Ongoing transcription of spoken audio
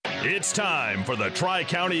It's time for the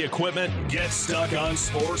Tri-County Equipment Get Stuck on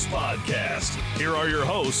Sports podcast. Here are your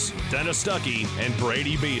hosts, Dennis Stuckey and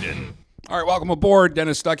Brady Beaton. All right, welcome aboard.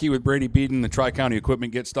 Dennis Stuckey with Brady Beaton, the Tri-County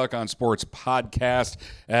Equipment Get Stuck on Sports podcast.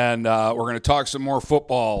 And we're going to talk some more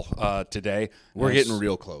football today. We're getting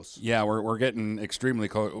real close. Yeah, we're getting extremely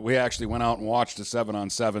close. We actually went out and watched a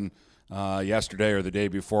 7-on-7 yesterday or the day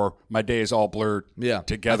before. My day is all blurred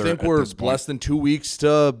together. I think we're less than 2 weeks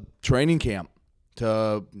to training camp.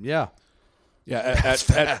 At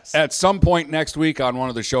some point next week on one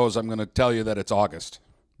of the shows, I'm going to tell you that it's August.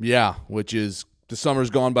 Yeah, which is the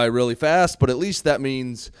summer's gone by really fast, but at least that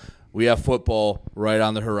means we have football right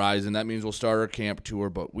on the horizon. That means we'll start our camp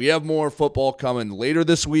tour, but we have more football coming later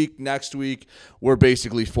this week, next week. We're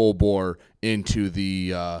basically full bore into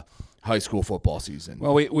the high school football season.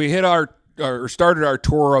 Well, we hit started our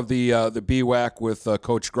tour of the BWAC with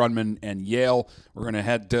Coach Grunman and Yale. We're going to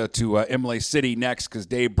head to Imlay City next because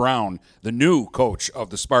Dave Brown, the new coach of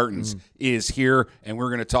the Spartans, is here, and we're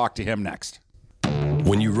going to talk to him next.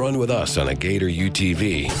 When you run with us on a Gator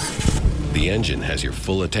UTV, the engine has your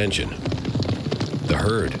full attention. The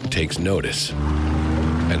herd takes notice.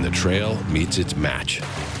 And the trail meets its match.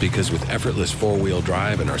 Because with effortless four-wheel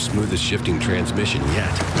drive and our smoothest shifting transmission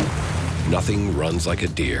yet, nothing runs like a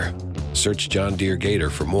deer. Search John Deere Gator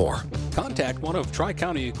for more. Contact one of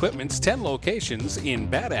Tri-County Equipment's 10 locations in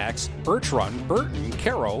Bad Axe, Birch Run, Burton,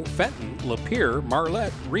 Caro, Fenton, Lapeer,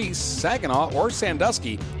 Marlette, Reese, Saginaw, or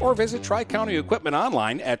Sandusky, or visit Tri-County Equipment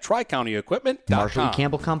online at tricountyequipment.com. Marshall E.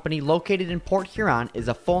 Campbell Company, located in Port Huron, is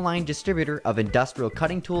a full-line distributor of industrial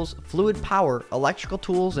cutting tools, fluid power, electrical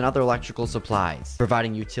tools, and other electrical supplies,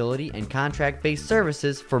 providing utility and contract-based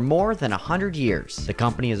services for more than 100 years. The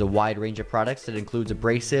company has a wide range of products that includes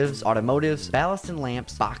abrasives, automotives, ballast and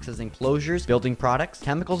lamps, boxes and closures, building products,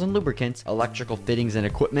 chemicals and lubricants, electrical fittings and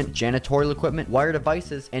equipment, janitorial equipment, wire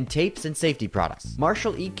devices, and tapes and safety products.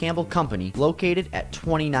 Marshall E. Campbell Company, located at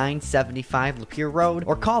 2975 Lapeer Road,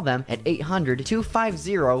 or call them at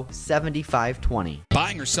 800-250-7520.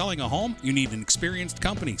 Buying or selling a home? You need an experienced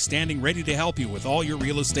company standing ready to help you with all your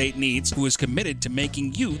real estate needs, who is committed to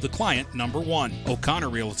making you the client number one. O'Connor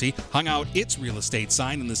Realty hung out its real estate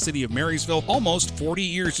sign in the city of Marysville almost 40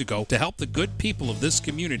 years ago to help the good people of this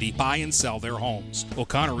community buy and sell their homes.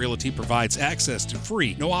 O'Connor Realty provides access to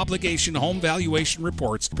free, no-obligation home valuation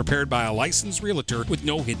reports prepared by a licensed realtor with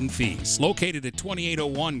no hidden fees. Located at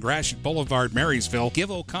 2801 Gratiot Boulevard, Marysville, give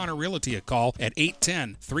O'Connor Realty a call at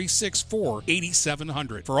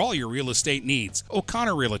 810-364-8700 for all your real estate needs.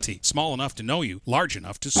 O'Connor Realty, small enough to know you, large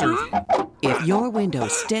enough to serve you. If your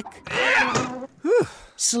windows stick,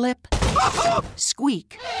 slip,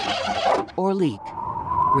 squeak, or leak,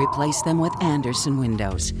 replace them with Andersen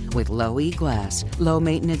windows. With low E-glass,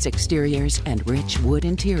 low-maintenance exteriors, and rich wood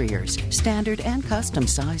interiors, standard and custom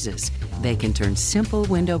sizes, they can turn simple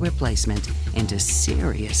window replacement into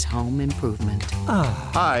serious home improvement.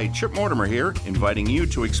 Hi, Chip Mortimer here, inviting you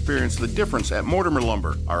to experience the difference at Mortimer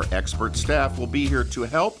Lumber. Our expert staff will be here to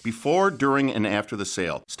help before, during, and after the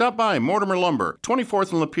sale. Stop by Mortimer Lumber,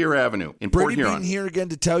 24th and Lapeer Avenue in Port Huron. Brady Bean here again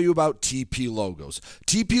to tell you about TP Logos.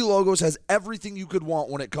 TP Logos has everything you could want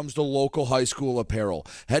when it comes to local high school apparel.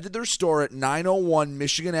 Head to their store at 901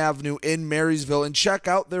 Michigan Avenue in Marysville and check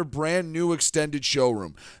out their brand new extended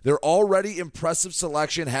showroom. Their already impressive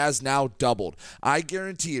selection has now doubled. I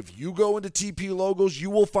guarantee if you go into TP Logos,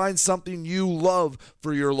 you will find something you love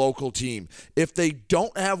for your local team. If they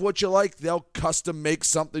don't have what you like, they'll custom make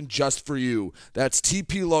something just for you. That's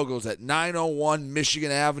TP Logos at 901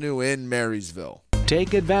 Michigan Avenue in Marysville.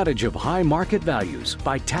 Take advantage of high market values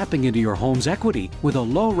by tapping into your home's equity with a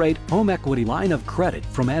low-rate home equity line of credit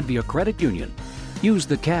from Advia Credit Union. Use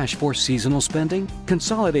the cash for seasonal spending,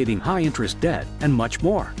 consolidating high-interest debt, and much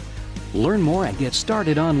more. Learn more and get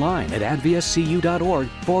started online at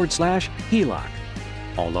adviacu.org/HELOC.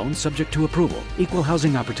 All loans subject to approval. Equal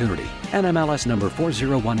housing opportunity. NMLS number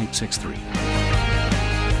 401863.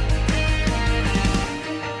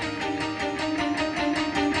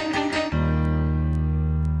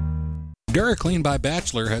 DuraClean by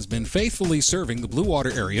Bachelor has been faithfully serving the Blue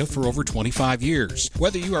Water area for over 25 years.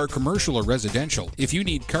 Whether you are commercial or residential, if you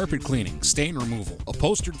need carpet cleaning, stain removal,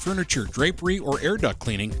 upholstered furniture, drapery, or air duct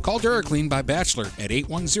cleaning, call DuraClean by Bachelor at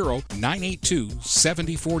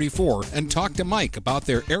 810-982-7044 and talk to Mike about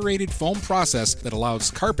their aerated foam process that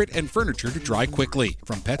allows carpet and furniture to dry quickly.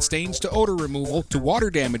 From pet stains to odor removal to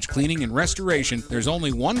water damage cleaning and restoration, there's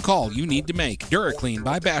only one call you need to make. DuraClean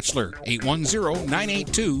by Bachelor,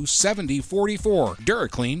 810-982-7044.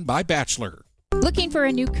 DuraClean by Bachelor. Looking for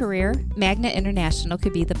a new career? Magna International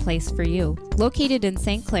could be the place for you. Located in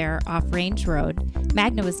St. Clair off Range Road,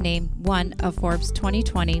 Magna was named one of Forbes'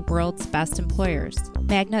 2020 World's Best Employers.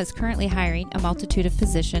 Magna is currently hiring a multitude of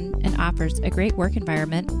positions and offers a great work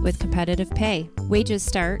environment with competitive pay. Wages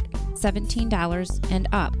start $17 and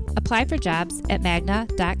up. Apply for jobs at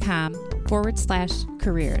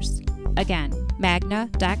magna.com/careers. Again,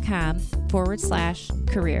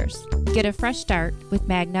 magna.com/careers. Get a fresh start with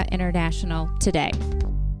Magna International today.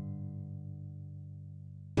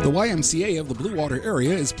 The YMCA of the Blue Water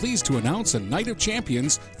area is pleased to announce a Night of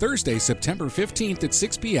Champions Thursday, September 15th at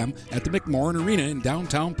 6 p.m. at the McMorran Arena in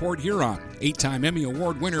downtown Port Huron. 8-time Emmy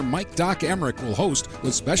Award winner Mike Doc Emmerich will host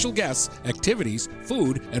with special guests, activities,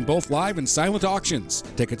 food, and both live and silent auctions.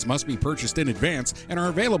 Tickets must be purchased in advance and are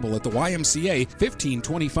available at the YMCA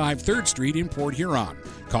 1525 3rd Street in Port Huron.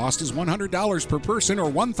 Cost is $100 per person or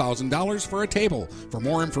 $1,000 for a table. For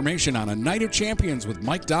more information on a Night of Champions with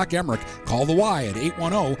Mike Doc Emmerich, call the Y at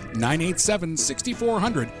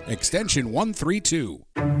 810-987-6400, extension 132.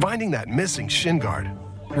 Finding that missing shin guard.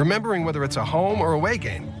 Remembering whether it's a home or away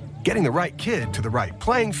game. Getting the right kid to the right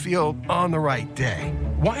playing field on the right day.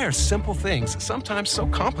 Why are simple things sometimes so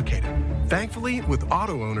complicated? Thankfully, with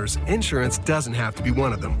auto owners, insurance doesn't have to be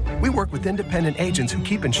one of them. We work with independent agents who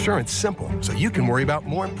keep insurance simple so you can worry about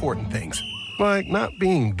more important things. Like not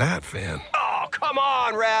being that fan. Oh, come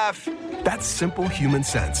on, ref! That's simple human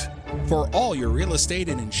sense. For all your real estate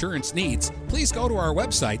and insurance needs, please go to our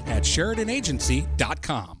website at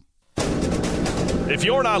SheridanAgency.com. If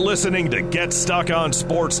you're not listening to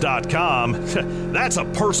GetStuckOnSports.com, that's a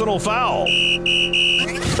personal foul.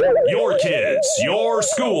 Your kids, your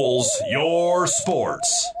schools, your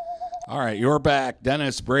sports. All right, you're back.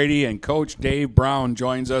 Dennis Brady and Coach Dave Brown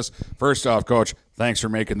joins us. First off, Coach, thanks for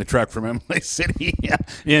making the trek from Imlay City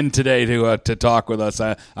in today to talk with us.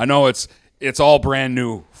 I know it's all brand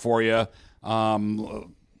new for you. How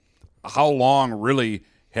long really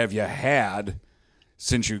have you had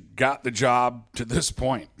since you got the job to this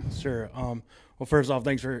point? Sure. Well, first off,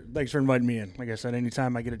 thanks for inviting me in. Like I said,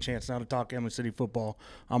 anytime I get a chance now to talk Imlay City football,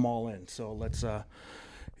 I'm all in. So let's,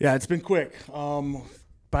 it's been quick.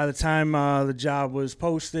 By the time the job was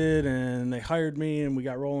posted and they hired me and we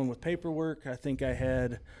got rolling with paperwork, I think I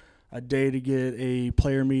had a day to get a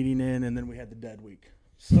player meeting in, and then we had the dead week.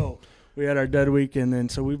 So we had our dead week, and then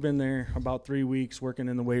so we've been there about 3 weeks working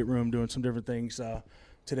in the weight room, doing some different things.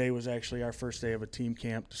 Today was actually our first day of a team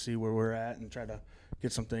camp to see where we're at and try to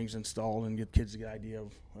get some things installed and give kids a good idea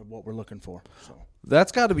of what we're looking for. So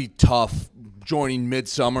that's got to be tough joining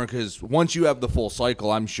midsummer, because once you have the full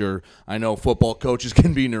cycle, I know football coaches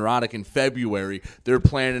can be neurotic in February. They're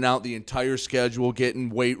planning out the entire schedule, getting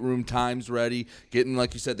weight room times ready, getting,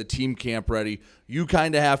 like you said, the team camp ready. You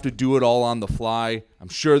kind of have to do it all on the fly. I'm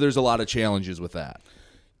sure there's a lot of challenges with that.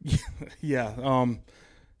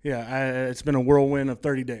 It's been a whirlwind of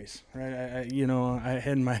 30 days, right? I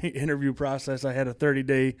had my interview process. I had a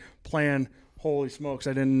 30-day plan. Holy smokes,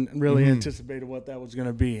 I didn't really anticipate what that was going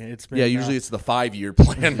to be. It's been usually it's the 5-year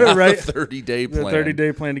plan, not right? The 30-day plan. The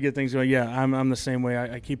 30-day plan to get things going. Yeah, I'm the same way.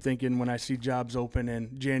 I keep thinking when I see jobs open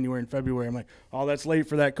in January and February, I'm like, oh, that's late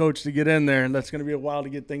for that coach to get in there, and that's going to be a while to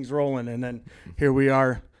get things rolling. And then here we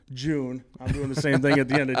are, June. I'm doing the same thing at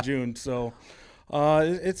the end of June. So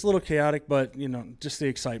it's a little chaotic, but, just the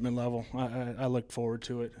excitement level. I look forward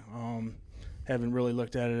to it. Haven't really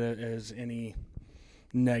looked at it as any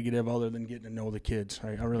negative other than getting to know the kids.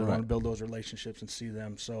 Right? I really want to build those relationships and see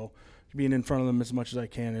them. So being in front of them as much as I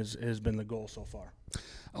can has been the goal so far.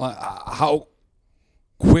 How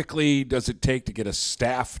quickly does it take to get a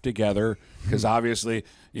staff together? Because obviously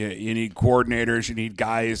you need coordinators, you need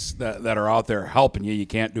guys that are out there helping you. You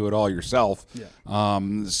can't do it all yourself. Yeah.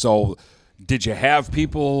 So did you have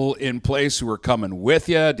people in place who were coming with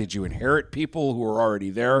you? Did you inherit people who were already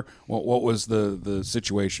there? What was the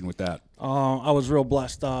situation with that? I was real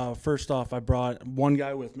blessed. First off, I brought one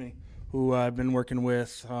guy with me who I've been working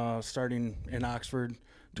with starting in Oxford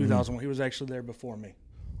 2001. He was actually there before me.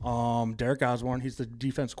 Derek Osborne, he's the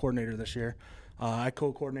defense coordinator this year. I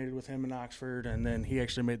co-coordinated with him in Oxford, and then he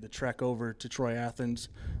actually made the trek over to Troy Athens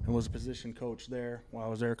and was a position coach there while I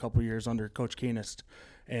was there a couple of years under Coach Keenest.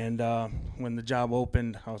 And when the job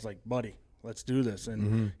opened, I was like, buddy, let's do this.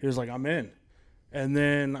 And he was like, I'm in. And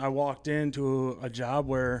then I walked into a job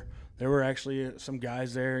where there were actually some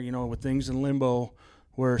guys there, with things in limbo,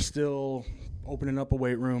 were still opening up a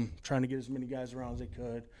weight room, trying to get as many guys around as they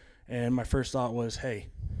could. And my first thought was, hey,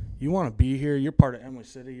 you want to be here? You're part of Imlay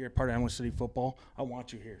City. You're part of Imlay City football. I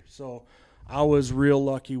want you here. So I was real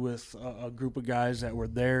lucky with a group of guys that were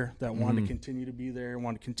there that wanted to continue to be there,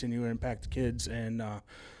 wanted to continue to impact the kids. And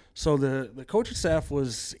so the coaching staff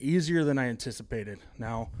was easier than I anticipated.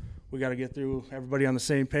 Now, we got to get through everybody on the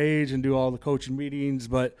same page and do all the coaching meetings.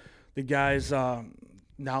 But the guys'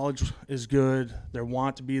 knowledge is good. Their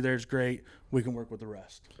want to be there is great. We can work with the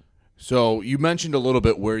rest. So you mentioned a little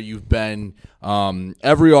bit where you've been.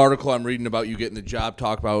 Every article I'm reading about you getting the job,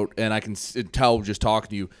 talk about, and I can tell just talking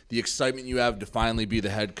to you, the excitement you have to finally be the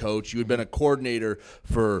head coach. You had been a coordinator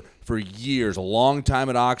for years, a long time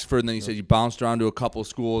at Oxford, and then you said you bounced around to a couple of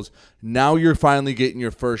schools. Now you're finally getting your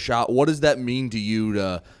first shot. What does that mean to you,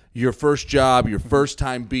 to your first job, your first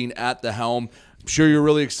time being at the helm? I'm sure you're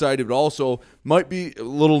really excited, but also might be a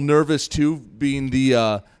little nervous too, being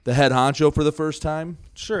the head honcho for the first time.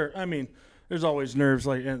 Sure. I mean, there's always nerves,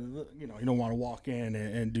 like, and you don't want to walk in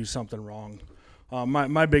and do something wrong.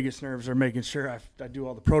 My biggest nerves are making sure I do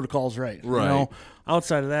all the protocols right. Right.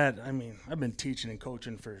 Outside of that, I mean, I've been teaching and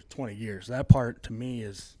coaching for 20 years. That part to me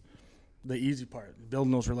is the easy part,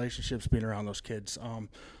 building those relationships, being around those kids.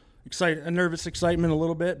 Nervous excitement a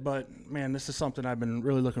little bit, but man, this is something I've been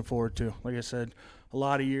really looking forward to. Like I said, a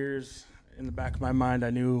lot of years in the back of my mind,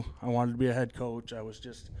 I knew I wanted to be a head coach. I was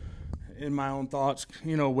just in my own thoughts,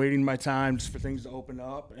 waiting my time just for things to open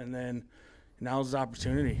up, and then now's the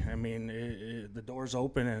opportunity. I mean, the door's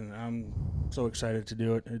open, and I'm so excited to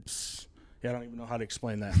do it. I don't even know how to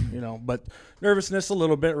explain that, but nervousness a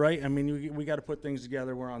little bit, right? I mean, we got to put things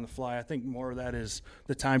together. We're on the fly. I think more of that is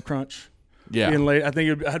the time crunch. Yeah. Being late, I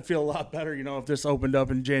think I'd feel a lot better, if this opened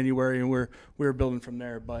up in January and we were building from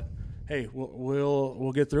there. But hey,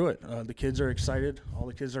 we'll get through it. The kids are excited. All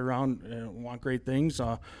the kids are around want great things.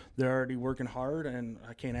 They're already working hard, and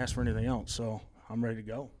I can't ask for anything else. So I'm ready to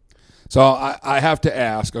go. So I have to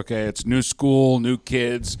ask. Okay, it's new school, new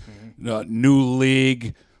kids, new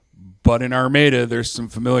league, but in Armada there's some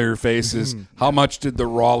familiar faces. How much did the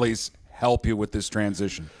Raleighs help you with this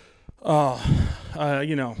transition? I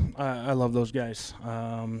love those guys.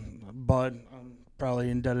 Bud, I'm probably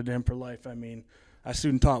indebted to him for life. I mean, I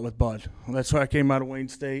student taught with Bud. That's why I came out of Wayne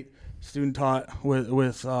State. Student taught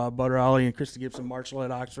with Bud Raleigh and Christy Gibson Marshall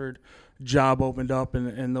at Oxford. Job opened up,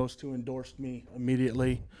 and those two endorsed me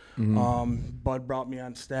immediately. Bud brought me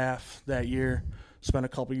on staff that year. Spent a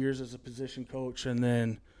couple years as a position coach, and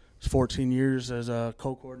then 14 years as a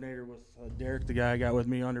co-coordinator with Derek, the guy I got with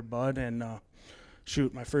me under Bud, and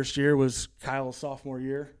my first year was Kyle's sophomore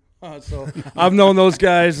year. So I've known those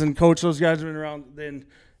guys and coached those guys, have been around then,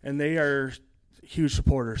 and they are huge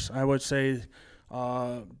supporters. I would say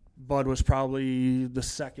Bud was probably the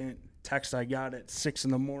second text I got at 6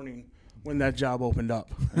 a.m. when that job opened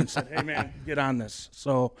up and said, hey, man, get on this.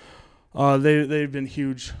 So they've been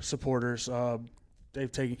huge supporters.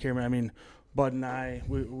 They've taken care of me. I mean, Bud and I,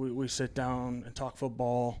 we sit down and talk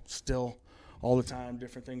football still all the time,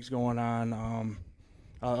 different things going on.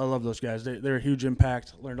 I love those guys. They're a huge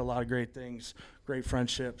impact. Learned a lot of great things, great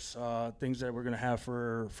friendships, things that we're going to have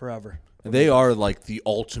for forever. They are like the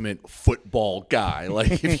ultimate football guy.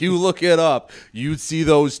 Like if you look it up, you'd see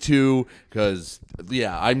those two because,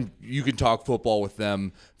 you can talk football with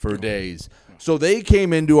them for days. So they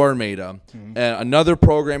came into Armada, another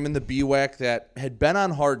program in the BWAC that had been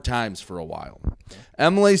on hard times for a while.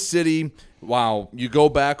 Imlay City, wow, you go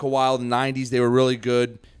back a while, the 90s, they were really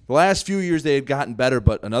good. The last few years they had gotten better,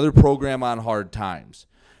 but another program on hard times.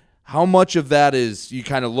 How much of that is you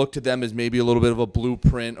kind of look to them as maybe a little bit of a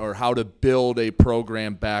blueprint or how to build a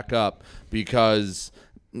program back up? Because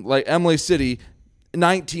like Imlay City,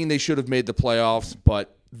 19 they should have made the playoffs,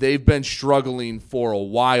 but they've been struggling for a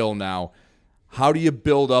while now. How do you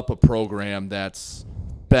build up a program that's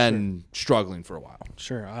been struggling for a while?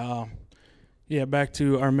 Sure. Back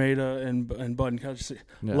to Armada and Bud and Coach.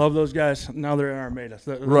 Love those guys. Now they're in Armada.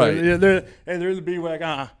 Right. They're in the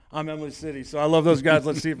BWAC. I'm Imlay City, so I love those guys.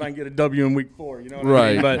 Let's see if I can get a W in week 4. You know what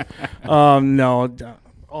I mean? But no,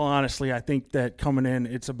 all honestly, I think that coming in,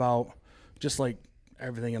 it's about just like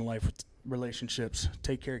everything in life with relationships.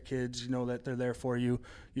 Take care of kids. You know that they're there for you.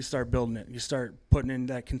 You start building it. You start putting in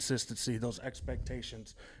that consistency, those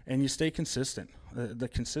expectations, and you stay consistent. The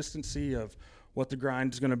consistency of what the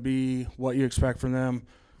grind is going to be, what you expect from them,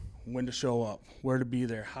 when to show up, where to be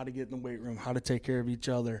there, how to get in the weight room, how to take care of each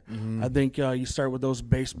other. I think you start with those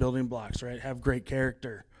base building blocks, right? Have great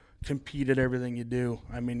character, compete at everything you do.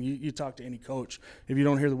 I mean, you talk to any coach. If you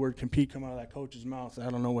don't hear the word compete come out of that coach's mouth, I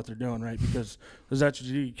don't know what they're doing, right? Because that's what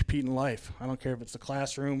you do. You compete in life. I don't care if it's the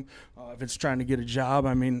classroom, if it's trying to get a job.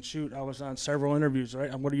 I mean, shoot, I was on several interviews,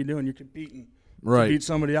 right? What are you doing? You're competing. Right. To beat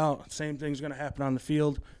somebody out. Same thing's going to happen on the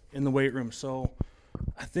field, in the weight room. So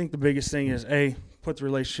I think the biggest thing is, put the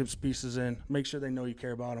relationships pieces in, make sure they know you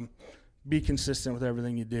care about them, be consistent with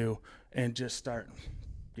everything you do, and just start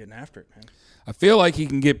getting after it, man. I feel like he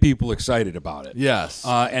can get people excited about it. Yes.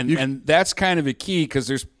 And that's kind of a key because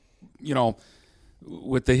there's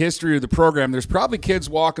with the history of the program, there's probably kids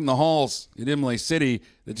walking the halls in Imlay City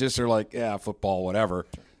that just are like, yeah, football, whatever,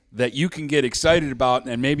 that you can get excited about,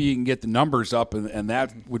 and maybe you can get the numbers up, and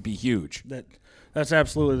that would be huge. That's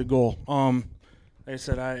absolutely the goal. Like I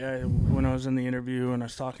said, I when I was in the interview and I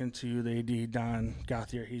was talking to the AD, Don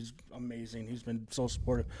Gauthier, he's amazing. He's been so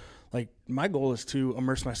supportive. Like, my goal is to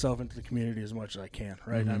immerse myself into the community as much as I can,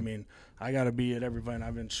 right? I mean, I got to be at every event.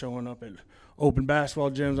 I've been showing up at open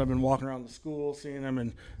basketball gyms. I've been walking around the school, seeing them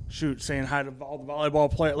and saying hi to all the volleyball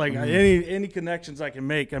players. Like, any connections I can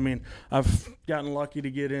make. I mean, I've gotten lucky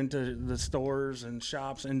to get into the stores and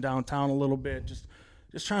shops in downtown a little bit, just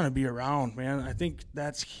trying to be around, man. I think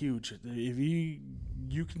that's huge. If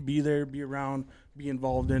you can be there, be around, be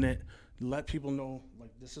involved in it, let people know,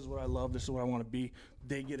 like, this is what I love, this is what I want to be,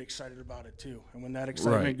 they get excited about it too. And when that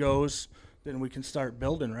excitement goes, then we can start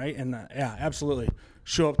building, right? And yeah, absolutely.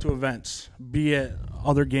 Show up to events, be at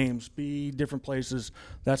other games, be different places.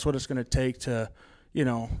 That's what it's going to take to,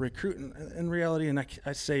 recruit. In reality, and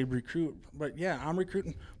I say recruit, but yeah, I'm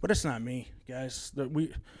recruiting, but it's not me, guys.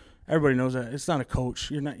 Everybody knows that. It's not a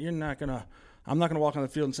coach. I'm not gonna walk on the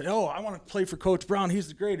field and say, oh, I want to play for Coach Brown. He's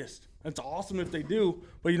the greatest. It's awesome if they do,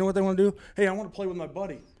 but you know what they want to do? Hey, I want to play with my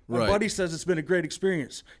buddy. My buddy says it's been a great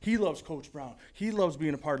experience. He loves Coach Brown. He loves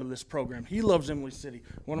being a part of this program. He loves Imlay City.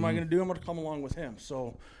 What am I going to do? I'm going to come along with him.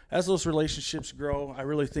 So as those relationships grow, I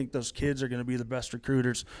really think those kids are going to be the best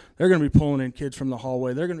recruiters. They're going to be pulling in kids from the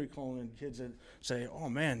hallway. They're going to be pulling in kids that say, oh,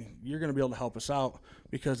 man, you're going to be able to help us out,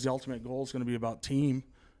 because the ultimate goal is going to be about team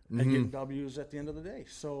and getting W's at the end of the day.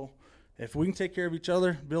 So if we can take care of each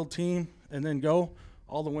other, build team, and then go,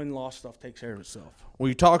 all the win-loss stuff takes care of itself. When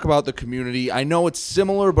you talk about the community, I know it's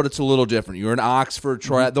similar, but it's a little different. You're in Oxford,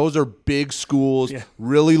 Troy. Those are big schools,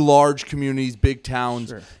 really large communities, big towns.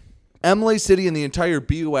 Sure. Imlay City and the entire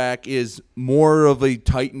BWAC is more of a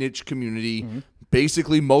tight-knit community.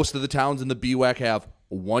 Basically, most of the towns in the BWAC have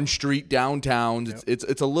one street downtown.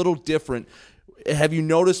 It's a little different. Have you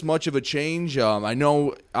noticed much of a change? I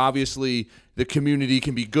know, obviously, the community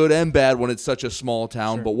can be good and bad when it's such a small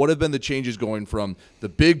town, but what have been the changes going from the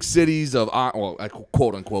big cities of,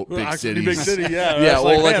 quote-unquote, big cities? Big city, yeah. Yeah,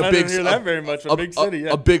 well, like man, a I big, didn't hear that very much, but big city,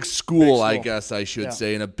 yeah. A big school, Big I school. guess I should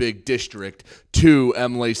say, in a big district, to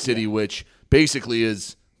Imlay City, which basically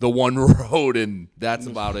is the one road, and that's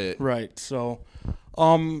about it. Right. So,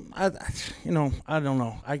 I don't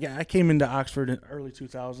know. I came into Oxford in early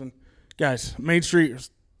 2000. Guys, Main Street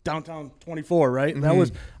was downtown 24, right? That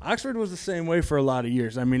was Oxford was the same way for a lot of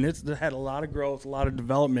years. I mean, it had a lot of growth, a lot of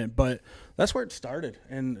development, but that's where it started.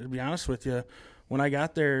 And to be honest with you, when I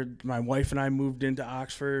got there, my wife and I moved into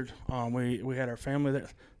Oxford. We had our family there.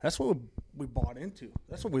 That's what we bought into.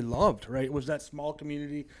 That's what we loved, right? It was that small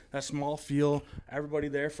community, that small feel, everybody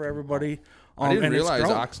there for everybody. I didn't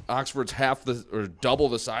realize Oxford's half or double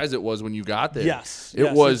the size it was when you got there. Yes.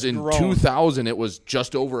 It was in 2000, it was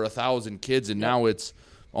just over 1,000 kids, and now it's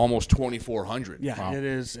almost 2,400. Yeah, wow. It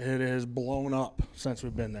is blown up since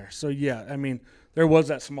we've been there. So, yeah, I mean, there was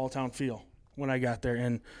that small town feel when I got there.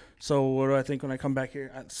 And so what do I think when I come back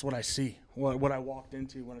here? That's what I see, what I walked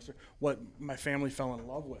into, what my family fell in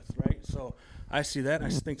love with, right? So I see that,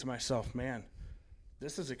 and I think to myself, man,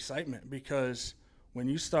 this is excitement, because when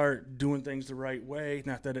you start doing things the right way,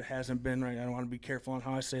 not that it hasn't been right, I don't want to be careful on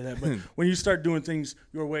how I say that, but when you start doing things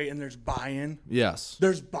your way and there's buy-in. Yes.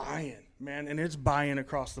 There's buy-in, man, and it's buy-in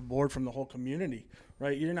across the board from the whole community,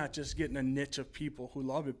 right? You're not just getting a niche of people who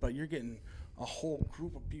love it, but you're getting a whole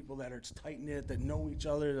group of people that are tight-knit, that know each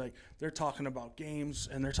other. Like, they're talking about games,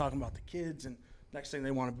 and they're talking about the kids, and next thing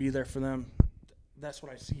they want to be there for them. That's what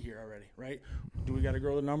I see here already, right? Do we got to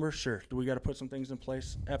grow the numbers? Sure. Do we got to put some things in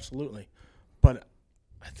place? Absolutely. But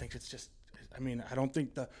I think it's just, I don't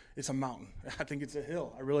think it's a mountain. I think it's a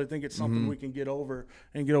hill. I really think it's something we can get over,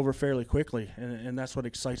 and get over fairly quickly, and that's what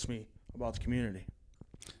excites me about the community.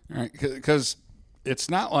 All right, because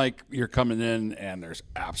it's not like you're coming in and there's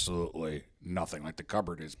absolutely nothing, like the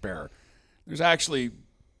cupboard is bare. There's actually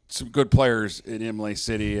some good players in Imlay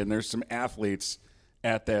City, and there's some athletes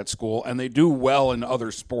at that school, and they do well in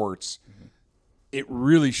other sports. It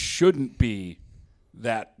really shouldn't be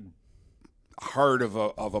that hard of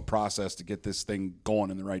a process to get this thing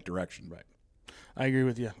going in the right direction. Right. I agree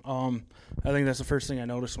with you. I think that's the first thing I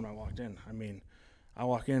noticed when I walked in. I mean, I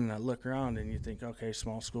walk in and I look around and you think, okay,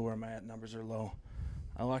 small school, where am I at? Numbers are low.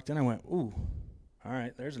 I walked in, I went, ooh, all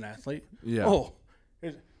right, there's an athlete. Yeah. Oh,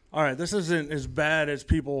 all right, this isn't as bad as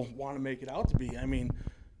people want to make it out to be. I mean,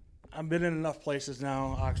 I've been in enough places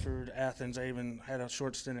now, Oxford, Athens. I even had a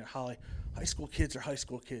short stint at Holly. High school kids are high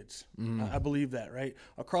school kids. I believe that, right?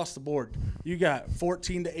 Across the board. You got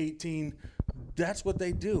 14 to 18. That's what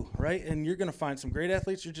they do, right? And you're going to find some great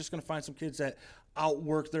athletes. You're just going to find some kids that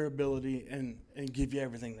outwork their ability and give you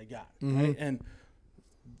everything they got, right? And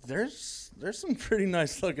there's some pretty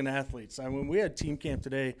nice looking athletes. I mean, we had team camp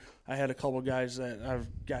today. I had a couple guys that I've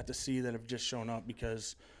got to see that have just shown up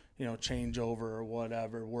because, changeover or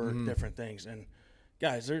whatever, work, different things. And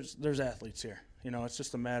guys, there's athletes here. It's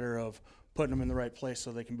just a matter of putting them in the right place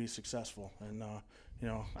so they can be successful. And, I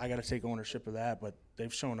got to take ownership of that, but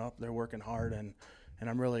they've shown up, they're working hard, and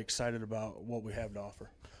I'm really excited about what we have to offer.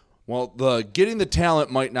 Well, getting the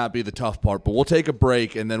talent might not be the tough part, but we'll take a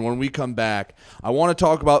break, and then when we come back, I want to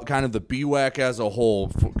talk about kind of the BWAC as a whole,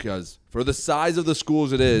 because for the size of the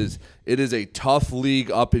schools it is a tough league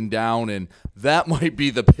up and down, and that might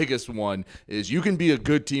be the biggest one, is you can be a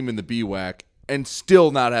good team in the BWAC and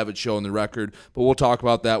still not have it show in the record, but we'll talk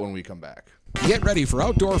about that when we come back. Get ready for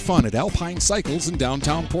outdoor fun at Alpine Cycles in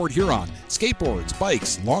downtown Port Huron. Skateboards,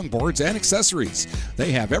 bikes, longboards, and accessories.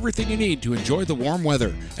 They have everything you need to enjoy the warm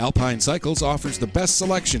weather. Alpine Cycles offers the best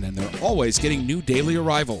selection, and they're always getting new daily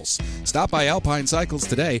arrivals. Stop by Alpine Cycles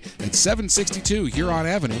today at 762 Huron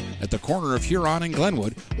Avenue at the corner of Huron and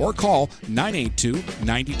Glenwood, or call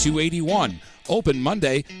 982-9281. Open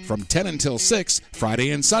Monday from 10 until 6,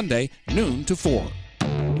 Friday and Sunday, noon to 4.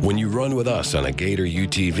 When you run with us on a Gator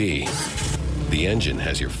UTV, the engine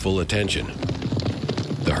has your full attention.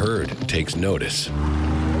 The herd takes notice.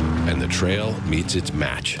 And the trail meets its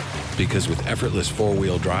match. Because with effortless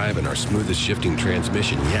four-wheel drive and our smoothest shifting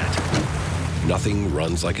transmission yet, nothing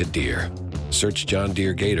runs like a deer. Search John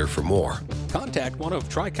Deere Gator for more. Contact one of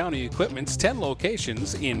Tri-County Equipment's 10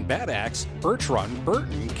 locations in Bad Axe, Birch Run,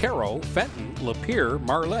 Burton, Caro, Fenton, Lapeer,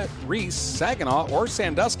 Marlette, Reese, Saginaw, or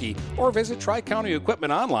Sandusky, or visit Tri-County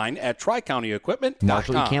Equipment online at tricountyequipment.com.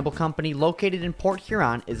 Marshall E. Campbell Company, located in Port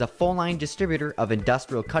Huron, is a full-line distributor of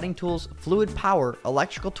industrial cutting tools, fluid power,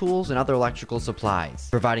 electrical tools, and other electrical supplies,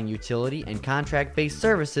 providing utility and contract-based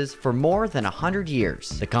services for more than 100 years.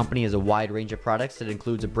 The company has a wide range of products that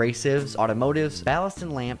includes abrasives, automotives, ballast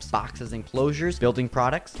and lamps, boxes and closures, building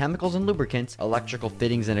products, chemicals and lubricants, electrical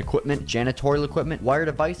fittings and equipment, janitorial equipment, wire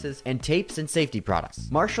devices, and tapes and safety products.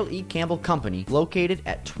 Marshall E. Campbell Company, located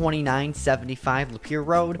at 2975 Lapeer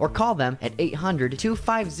Road, or call them at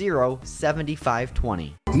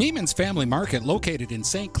 800-250-7520. Neiman's Family Market, located in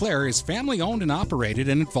St. Clair, is family-owned and operated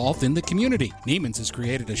and involved in the community. Neiman's has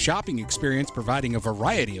created a shopping experience providing a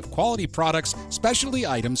variety of quality products, specialty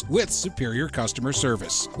items with superior customer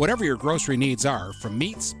service. Whatever your grocery needs are, from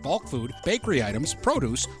meats, bulk food, bakery items,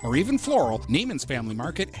 produce, or even floral, Neiman's Family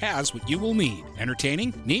Market has what you will need.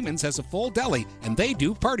 Entertaining? Neiman's has a full deli, and they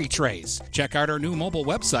do party trays. Check out our new mobile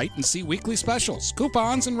website and see weekly specials,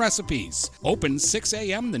 coupons, and recipes. Open 6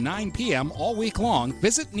 a.m. to 9 p.m. all week long.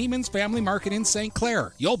 Visit Neiman's Family Market in St.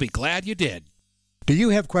 Clair. You'll be glad you did. Do you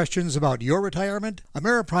have questions about your retirement?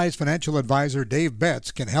 Ameriprise financial advisor Dave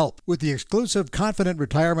Betts can help. With the exclusive Confident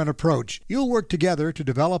Retirement Approach, you'll work together to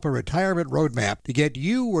develop a retirement roadmap to get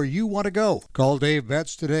you where you want to go. Call Dave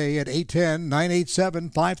Betts today at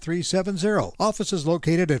 810-987-5370. Office is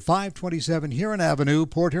located at 527 Huron Avenue,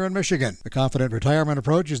 Port Huron, Michigan. The Confident Retirement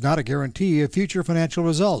Approach is not a guarantee of future financial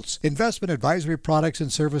results. Investment advisory products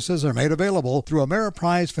and services are made available through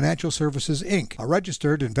Ameriprise Financial Services, Inc., a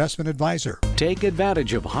registered investment advisor. Take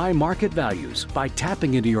advantage of high market values by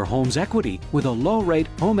tapping into your home's equity with a low-rate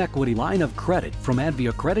home equity line of credit from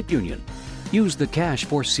Advia Credit Union. Use the cash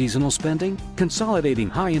for seasonal spending, consolidating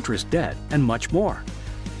high-interest debt, and much more.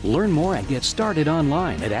 Learn more and get started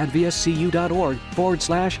online at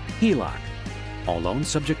adviacu.org/HELOC. All loans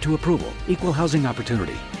subject to approval. Equal housing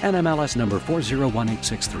opportunity. NMLS number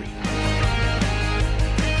 401863.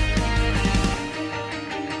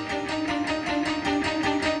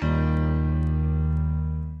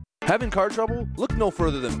 Having car trouble? Look no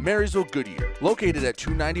further than Marysville Goodyear. Located at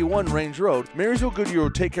 291 Range Road, Marysville Goodyear will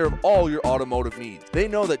take care of all your automotive needs. They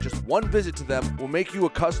know that just one visit to them will make you a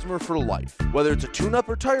customer for life. Whether it's a tune-up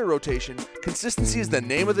or tire rotation, consistency is the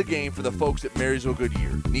name of the game for the folks at Marysville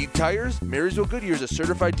Goodyear. Need tires? Marysville Goodyear is a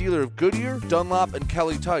certified dealer of Goodyear, Dunlop, and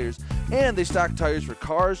Kelly tires, and they stock tires for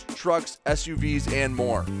cars, trucks, SUVs, and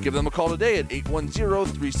more. Give them a call today at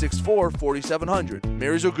 810-364-4700.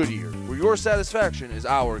 Marysville Goodyear, where your satisfaction is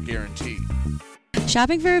our guarantee.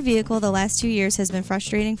 Shopping for a vehicle the last 2 years has been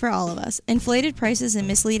frustrating for all of us. Inflated prices and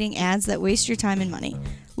misleading ads that waste your time and money.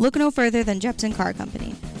 Look no further than Jepson Car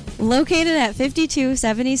Company. Located at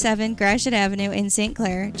 5277 Gratiot Avenue in St.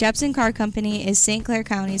 Clair, Jepson Car Company is St. Clair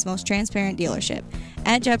County's most transparent dealership.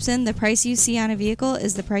 At Jepson, the price you see on a vehicle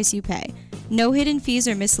is the price you pay. No hidden fees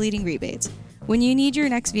or misleading rebates. When you need your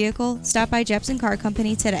next vehicle, stop by Jepson Car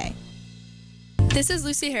Company today. This is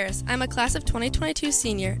Lucy Harris. I'm a class of 2022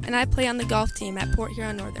 senior, and I play on the golf team at Port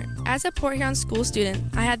Huron Northern. As a Port Huron school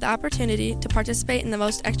student, I had the opportunity to participate in the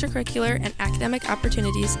most extracurricular and academic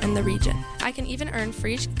opportunities in the region. I can even earn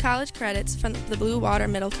free college credits from the Blue Water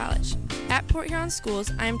Middle College. At Port Huron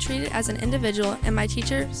schools, I am treated as an individual, and my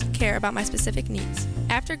teachers care about my specific needs.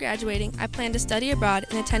 After graduating, I plan to study abroad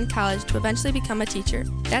and attend college to eventually become a teacher.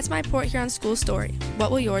 That's my Port Huron school story.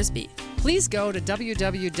 What will yours be? Please go to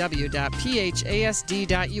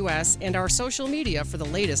www.phasd.us and our social media for the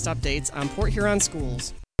latest updates on Port Huron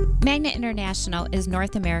schools. Magna International is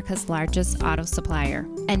North America's largest auto supplier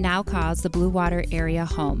and now calls the Blue Water area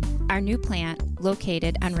home. Our new plant,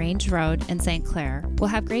 located on Range Road in St. Clair, will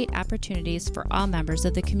have great opportunities for all members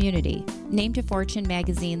of the community. Named to Fortune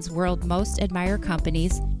magazine's World Most Admired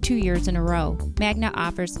Companies 2 years in a row, Magna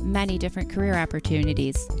offers many different career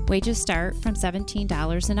opportunities. Wages start from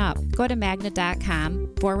 $17 and up. Go to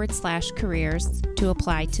magna.com/careers to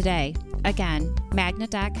apply today. Again,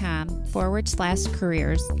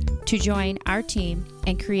 magna.com/careers to join our team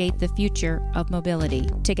and create the future of mobility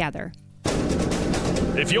together.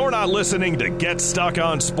 If you're not listening to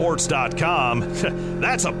GetStuckOnSports.com,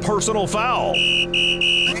 that's a personal foul.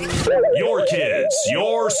 Your kids,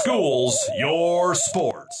 your schools, your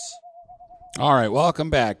sports. All right,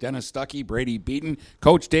 welcome back. Dennis Stuckey, Brady Beaton,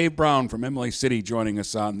 Coach Dave Brown from Imlay City joining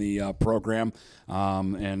us on the program.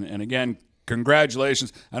 And again,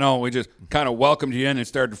 congratulations. I know we just kind of welcomed you in and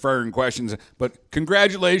started firing questions, but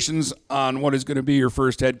congratulations on what is going to be your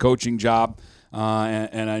first head coaching job.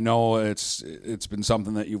 And I know it's been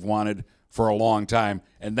something that you've wanted for a long time,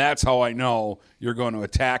 and that's how I know you're going to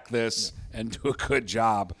attack this and do a good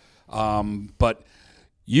job. But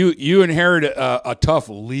you inherited a tough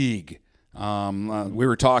league. We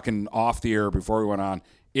were talking off the air before we went on.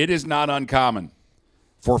 It is not uncommon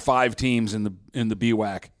for 5 teams in the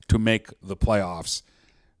BWAC to make the playoffs.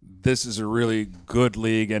 This is a really good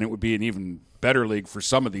league, and it would be an even better league for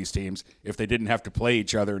some of these teams if they didn't have to play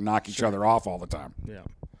each other and knock each other off all the time. Yeah.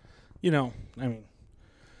 I mean,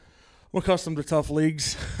 we're accustomed to tough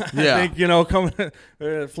leagues. Yeah. I think, coming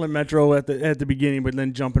Flint Metro at the beginning, but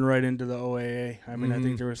then jumping right into the OAA. I mean, I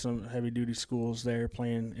think there were some heavy-duty schools there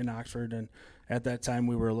playing in Oxford, and at that time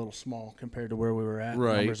we were a little small compared to where we were at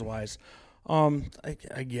numbers-wise.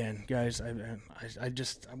 Again, guys,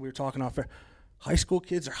 we were talking off air. High school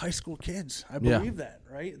kids are high school kids. I believe that,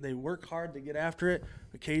 right? They work hard to get after it.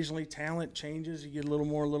 Occasionally, talent changes. You get a little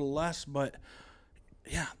more, a little less. But,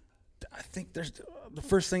 yeah, I think there's the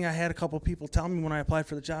first thing I had a couple of people tell me when I applied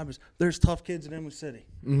for the job is there's tough kids in Imlay City.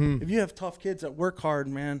 Mm-hmm. If you have tough kids that work hard,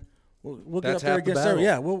 man, we'll get up there against everybody.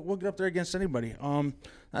 Yeah, we'll get up there against anybody.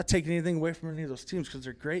 Not taking anything away from any of those teams because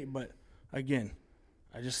they're great. But, again,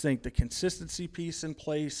 I just think the consistency piece in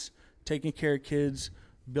place, taking care of kids,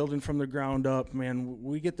 building from the ground up, man,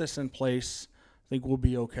 we get this in place, I think we'll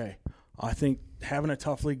be okay. I think having a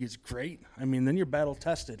tough league is great. I mean, then you're battle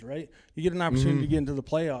tested, right? You get an opportunity to get into the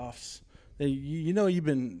playoffs. You've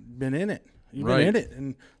been in it. You've been in it.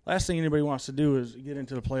 And last thing anybody wants to do is get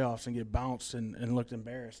into the playoffs and get bounced and looked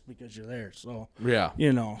embarrassed because you're there. So,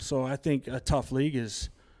 so I think a tough league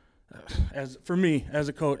is, for me, as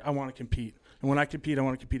a coach, I want to compete. And when I compete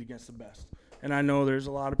against the best. And I know there's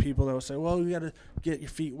a lot of people that will say, well, you got to get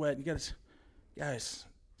your feet wet. You got to, guys,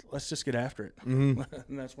 let's just get after it. Mm-hmm.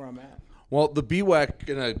 And that's where I'm at. Well, the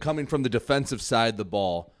BWAC, coming from the defensive side of the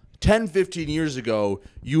ball, 10, 15 years ago,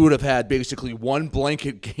 you would have had basically one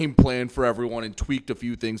blanket game plan for everyone and tweaked a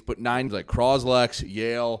few things, but 9 like Croslex,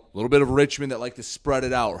 Yale, a little bit of Richmond that like to spread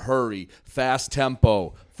it out, hurry, fast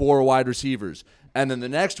tempo, 4 wide receivers. And then the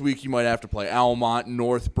next week you might have to play Almont,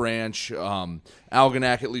 North Branch,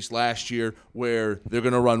 Algonac, at least last year, where they're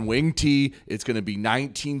going to run wing T. It's going to be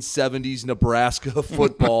 1970s Nebraska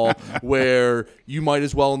football where you might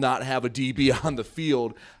as well not have a DB on the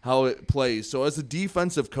field, how it plays. So as a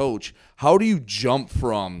defensive coach, how do you jump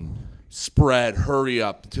from spread, hurry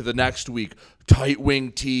up, to the next week, tight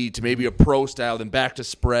wing T, to maybe a pro style, then back to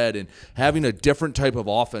spread, and having a different type of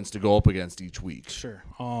offense to go up against each week? Sure.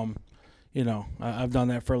 I've done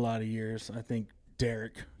that for a lot of years. I think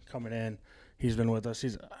Derek coming in, he's been with us.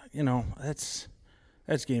 He's, that's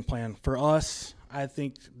game plan. For us, I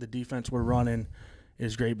think the defense we're running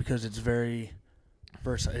is great because it's very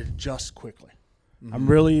versatile. It adjusts quickly. Mm-hmm. I'm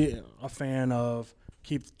really a fan of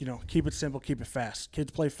keep it simple, keep it fast.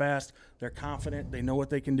 Kids play fast. They're confident. They know what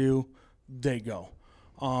they can do. They go.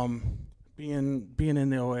 Being in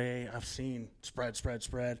the OAA, I've seen spread.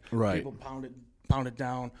 Right. People pound it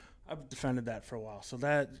down. I've defended that for a while. So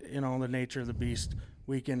that, the nature of the beast,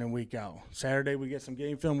 week in and week out. Saturday we get some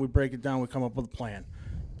game film, we break it down, we come up with a plan,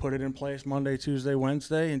 put it in place Monday, Tuesday,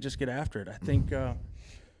 Wednesday, and just get after it. I think,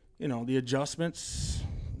 the adjustments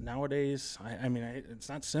nowadays, I mean, it's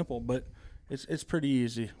not simple, but it's pretty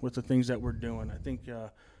easy with the things that we're doing. I think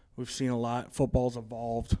we've seen a lot. Football's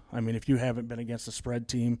evolved. I mean, if you haven't been against a spread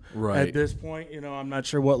team at this point, I'm not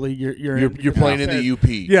sure what league you're in. You're playing in the UP.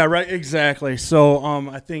 Yeah, right, exactly. So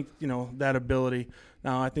I think, that ability.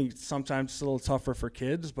 Now, I think sometimes it's a little tougher for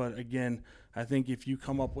kids, but again, I think if you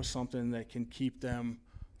come up with something that can keep them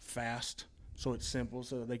fast, so it's simple,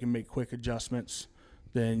 so that they can make quick adjustments,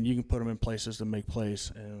 then you can put them in places to make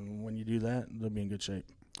plays. And when you do that, they'll be in good shape.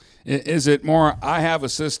 Is it more, I have a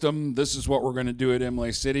system, this is what we're going to do at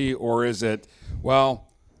Imlay City, or is it, well,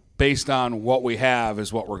 based on what we have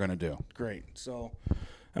is what we're going to do? Great. So,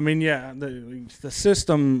 I mean, yeah, the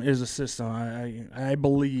system is a system. I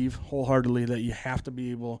believe wholeheartedly that you have to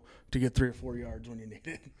be able to get 3 or 4 yards when you need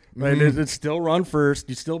it. Right? Mm-hmm. It's still run first.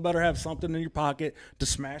 You still better have something in your pocket to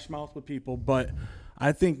smash mouth with people. But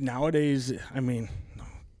I think nowadays, I mean,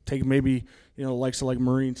 take maybe – the likes of like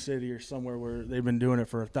Marine City or somewhere where they've been doing it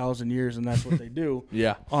for 1,000 years and that's what they do.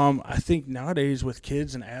 Yeah. I think nowadays with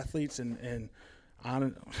kids and athletes and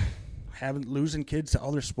losing kids to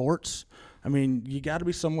other sports, I mean, you got to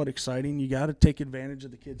be somewhat exciting. You got to take advantage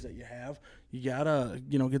of the kids that you have. You got to,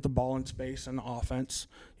 get the ball in space on the offense.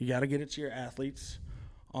 You got to get it to your athletes.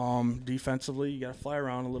 Defensively, you got to fly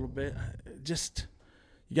around a little bit.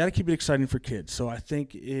 You got to keep it exciting for kids. So I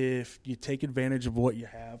think if you take advantage of what you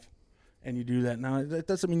have, and you do that. Now, that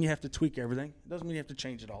doesn't mean you have to tweak everything. It doesn't mean you have to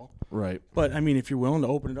change it all. Right. But, I mean, if you're willing to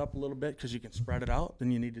open it up a little bit because you can spread it out,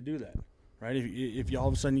 then you need to do that, right? If you all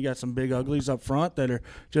of a sudden you got some big uglies up front that are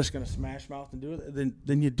just going to smash mouth and do it,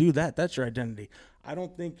 then you do that. That's your identity. I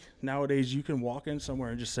don't think nowadays you can walk in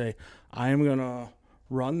somewhere and just say, I am going to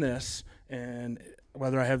run this, and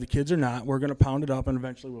whether I have the kids or not, we're going to pound it up, and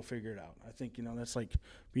eventually we'll figure it out. I think, that's like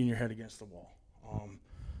beating your head against the wall.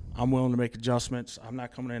 I'm willing to make adjustments. I'm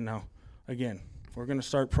not coming in now. Again, if we're going to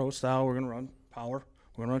start pro style, we're going to run power,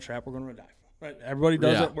 we're going to run trap, we're going to run dive. Right? Everybody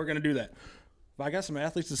does it. We're going to do that. If I got some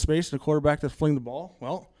athletes in space and a quarterback to fling the ball,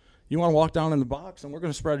 well, you want to walk down in the box, and we're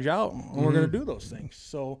going to spread you out, and we're going to do those things.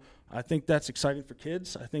 So I think that's exciting for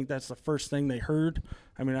kids. I think that's the first thing they heard.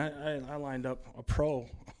 I mean, I lined up a pro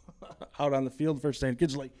out on the field the first day, and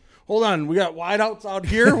kids are like, hold on, we got wideouts out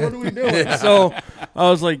here? What are we doing? So I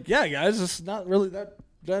was like, yeah, guys, it's not really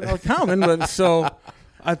that common, but so –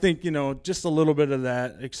 I think, just a little bit of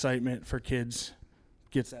that excitement for kids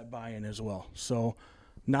gets that buy-in as well. So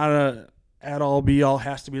not a at-all, be-all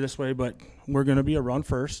has to be this way, but we're going to be a run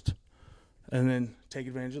first and then take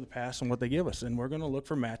advantage of the pass and what they give us. And we're going to look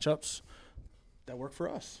for matchups that work for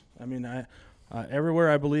us. I mean,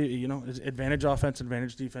 everywhere I believe, is advantage offense,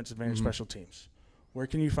 advantage defense, advantage special teams. Where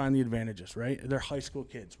can you find the advantages, right? They're high school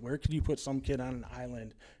kids. Where can you put some kid on an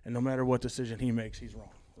island and no matter what decision he makes, he's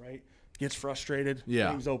wrong, right? Gets frustrated,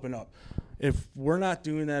 things open up. If we're not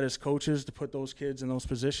doing that as coaches to put those kids in those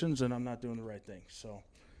positions, then I'm not doing the right thing. So,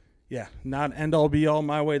 yeah, not end-all, be-all,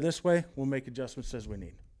 my way, this way. We'll make adjustments as we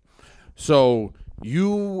need. So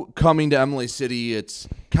you coming to Imlay City, it's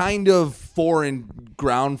kind of foreign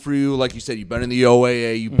ground for you. Like you said, you've been in the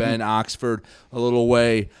OAA, you've been Oxford a little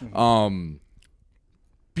way.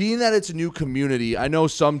 Being that it's a new community, I know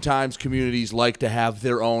sometimes communities like to have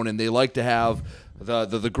their own, and they like to have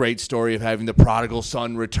the great story of having the prodigal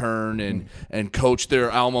son return and coach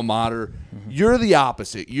their alma mater. You're the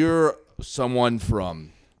opposite. You're someone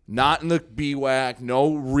from not in the BWAC,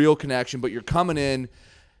 no real connection, but you're coming in.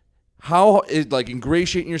 How is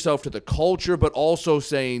ingratiating yourself to the culture, but also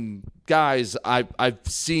saying, guys, I've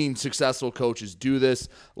seen successful coaches do this.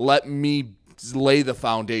 Let me lay the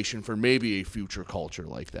foundation for maybe a future culture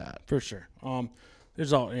like that. For sure.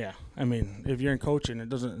 I mean, if you're in coaching, it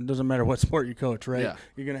doesn't matter what sport you coach, right? Yeah.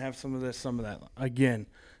 You're going to have some of this, some of that. Again,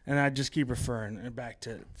 and I just keep referring back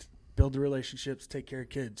to build the relationships, take care of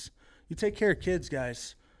kids. You take care of kids,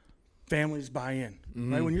 guys, families buy in,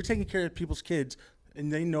 right? When you're taking care of people's kids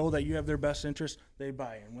and they know that you have their best interest, they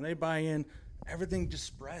buy in. When they buy in, everything just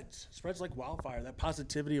spreads. It spreads like wildfire, that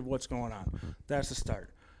positivity of what's going on. That's the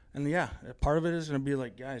start. And, yeah, part of it is going to be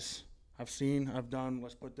like, guys, I've done,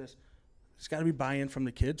 let's put this. It's got to be buy-in from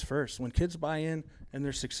the kids first. When kids buy in and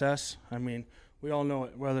their success, I mean, we all know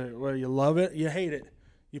it. Whether you love it, you hate it.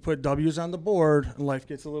 You put W's on the board, and life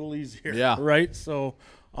gets a little easier. Yeah. Right? So,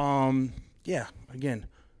 again,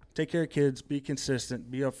 take care of kids, be consistent,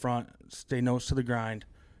 be upfront, stay nose to the grind,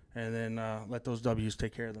 and then let those W's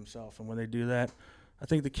take care of themselves. And when they do that, I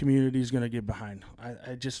think the community is going to get behind.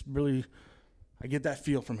 I just really – I get that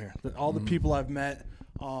feel from here. All the people I've met,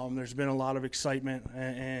 there's been a lot of excitement,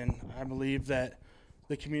 and I believe that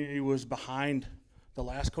the community was behind the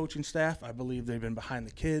last coaching staff. I believe they've been behind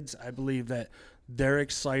the kids. I believe that they're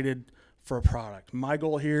excited for a product. My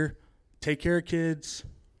goal here, take care of kids,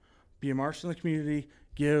 be a marshal in the community,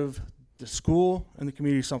 give the school and the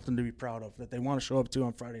community something to be proud of that they want to show up to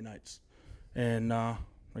on Friday nights. And,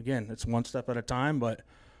 again, it's one step at a time, but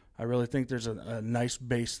I really think there's a nice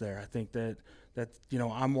base there. I think that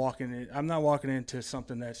I'm not walking into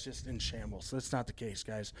something that's just in shambles. That's not the case,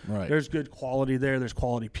 guys. Right. There's good quality there. There's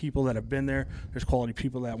quality people that have been there. There's quality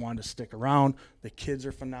people that wanted to stick around. The kids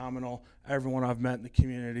are phenomenal. Everyone I've met in the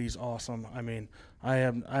community is awesome. I mean,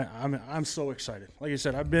 I'm so excited. Like I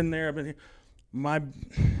said, I've been there. I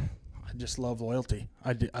just love loyalty.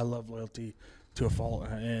 I love loyalty to a fault,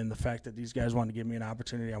 and the fact that these guys want to give me an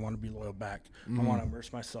opportunity, I want to be loyal back. I want to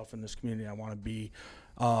immerse myself in this community. I want to be,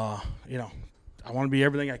 I want to be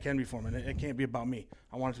everything I can be for them, and it can't be about me.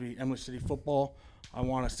 I want it to be Emily City football. I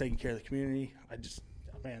want us taking care of the community. I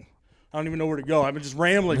don't even know where to go. I've been just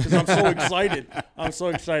rambling because I'm so excited. I'm so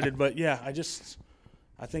excited, but yeah, I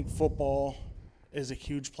think football is a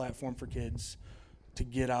huge platform for kids to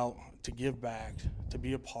get out, to give back, to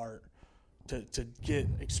be a part, to get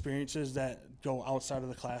experiences that go outside of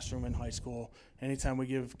the classroom in high school. Anytime we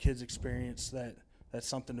give kids experience, that's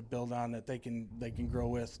something to build on, that they can grow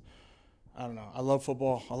with. I don't know. I love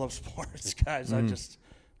football. I love sports, guys.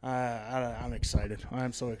 I'm excited.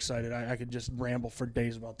 I'm so excited. I could just ramble for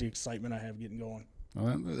days about the excitement I have getting going.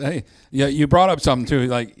 Hey, yeah, you brought up something too.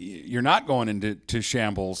 Like, you're not going into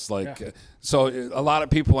shambles. So a lot of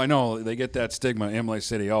people I know, they get that stigma, Emily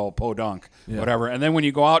City, podunk, whatever. And then when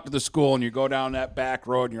you go out to the school and you go down that back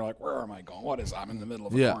road and you're like, where am I going? I'm in the middle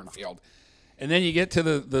of a cornfield. And then you get to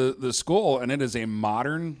the school, and it is a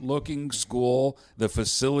modern-looking school. The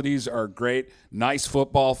facilities are great. Nice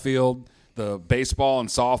football field. The baseball and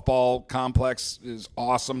softball complex is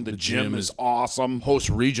awesome. The gym is awesome. Host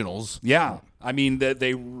regionals. Yeah. I mean,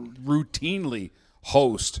 they routinely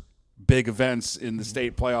host big events in the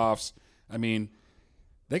state playoffs. I mean,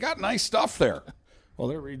 they got nice stuff there. Well,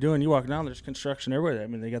 they're redoing. You walk down, there's construction everywhere. I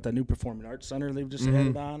mean, they got that new Performing Arts Center they've just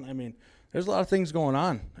added on. I mean, there's a lot of things going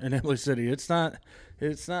on in Emily City. It's not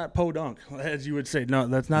podunk, as you would say. No,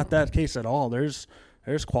 that's not that case at all. There's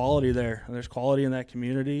quality there. There's quality in that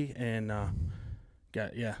community, and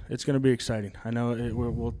it's going to be exciting. I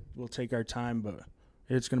know we'll take our time, but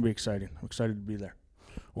it's going to be exciting. I'm excited to be there.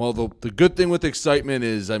 Well, the good thing with excitement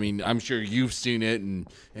is, I mean, I'm sure you've seen it, and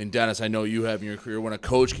Dennis, I know you have in your career, when a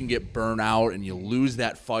coach can get burnt out and you lose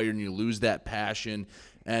that fire and you lose that passion,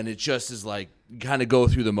 and it just is like kind of go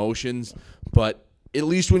through the motions. But at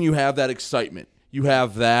least when you have that excitement, you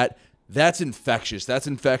have that's infectious. That's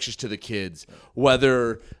infectious to the kids.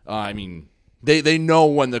 Whether, they know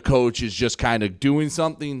when the coach is just kind of doing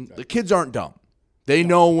something. The kids aren't dumb. They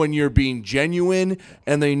know when you're being genuine,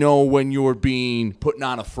 and they know when you're being putting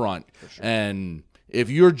on a front. Sure. And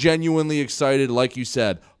if you're genuinely excited, like you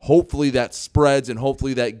said, hopefully that spreads, and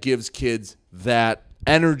hopefully that gives kids that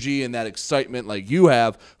energy and that excitement like you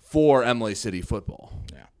have for Emily City football.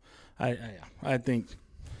 Yeah, I think,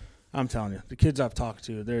 I'm telling you, the kids I've talked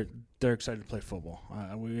to, they're excited to play football.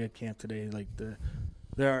 We had camp today,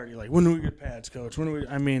 they're already like, when do we get pads, coach?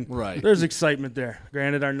 Right. There's excitement there.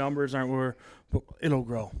 Granted, our numbers aren't where, but it'll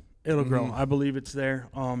grow. It'll grow. I believe it's there.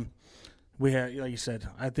 We have, like you said,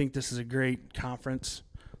 I think this is a great conference,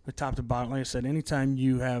 the top to bottom. Like I said, anytime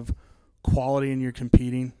you have quality and you're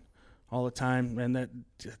competing all the time, and that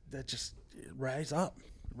just rise up,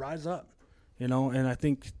 and I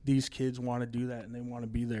think these kids want to do that, and they want to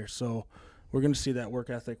be there. So we're going to see that work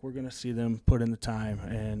ethic. We're going to see them put in the time,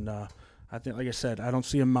 and I think, like I said, I don't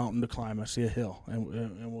see a mountain to climb. I see a hill,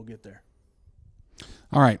 and we'll get there.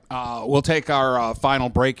 All right. We'll take our final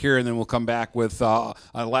break here, and then we'll come back with a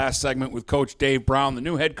last segment with Coach Dave Brown, the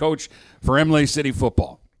new head coach for Emily City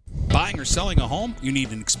football. Buying or selling a home? You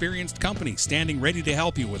need an experienced company standing ready to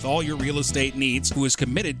help you with all your real estate needs, who is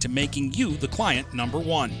committed to making you the client number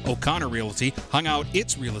one. O'Connor Realty hung out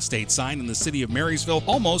its real estate sign in the city of Marysville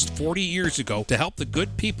almost 40 years ago to help the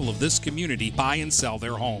good people of this community buy and sell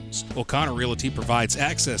their homes. O'Connor Realty provides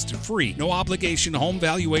access to free, no-obligation home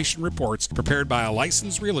valuation reports prepared by a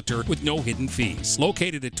licensed realtor with no hidden fees.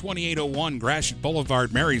 Located at 2801 Gratiot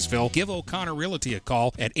Boulevard, Marysville, give O'Connor Realty a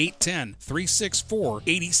call at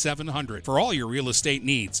 810-364-8700 for all your real estate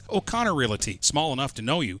needs. O'Connor Realty, small enough to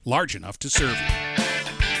know you, large enough to serve you.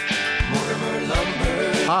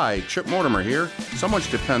 Hi, Chip Mortimer here. So much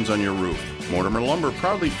depends on your roof. Mortimer Lumber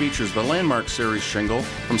proudly features the Landmark Series shingle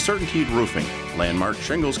from CertainTeed Roofing. Landmark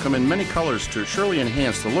shingles come in many colors to surely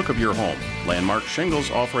enhance the look of your home. Landmark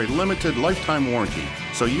shingles offer a limited lifetime warranty,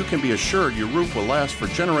 so you can be assured your roof will last for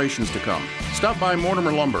generations to come. Stop by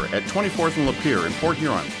Mortimer Lumber at 24th and Lapeer in Port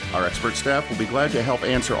Huron. Our expert staff will be glad to help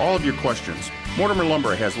answer all of your questions. Mortimer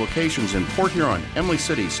Lumber has locations in Port Huron, Emily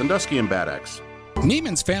City, Sandusky, and Bad Axe.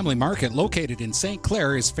 Neiman's Family Market, located in St.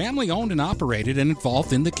 Clair, is family-owned and operated and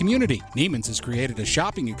involved in the community. Neiman's has created a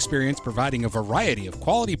shopping experience providing a variety of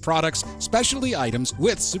quality products, specialty items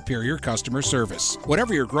with superior customer service.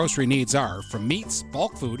 Whatever your grocery needs are, from meats,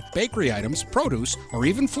 bulk food, bakery items, produce, or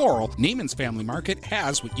even floral, Neiman's Family Market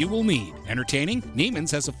has what you will need. Entertaining?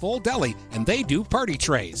 Neiman's has a full deli, and they do party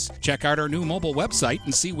trays. Check out our new mobile website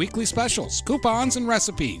and see weekly specials, coupons, and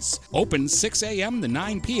recipes. Open 6 a.m. to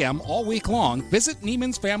 9 p.m. all week long. Visit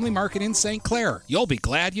Neiman's Family Market in St. Clair. You'll be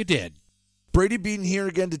glad you did. Brady Beaton here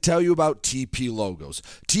again to tell you about TP Logos.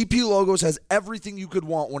 TP Logos has everything you could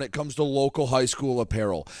want when it comes to local high school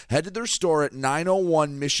apparel. Head to their store at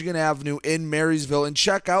 901 Michigan Avenue in Marysville and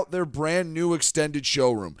check out their brand new extended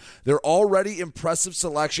showroom. Their already impressive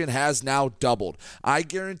selection has now doubled. I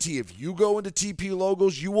guarantee if you go into TP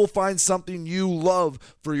Logos, you will find something you love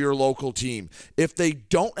for your local team. If they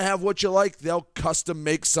don't have what you like, they'll custom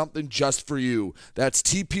make something just for you. That's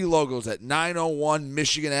TP Logos at 901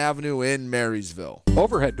 Michigan Avenue in Marysville.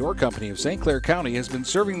 Overhead Door Company of St. Clair County has been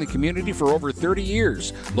serving the community for over 30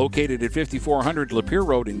 years. Located at 5400 Lapeer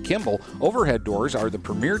Road in Kimball, Overhead Doors are the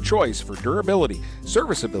premier choice for durability,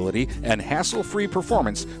 serviceability, and hassle-free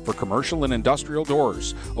performance for commercial and industrial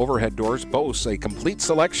doors. Overhead Doors boasts a complete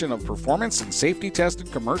selection of performance and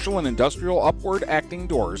safety-tested commercial and industrial upward-acting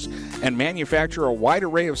doors and manufacture a wide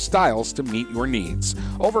array of styles to meet your needs.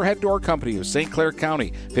 Overhead Door Company of St. Clair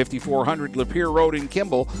County, 5400 Lapeer Road in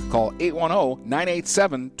Kimball. Call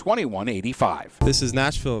 810-987-2185. This is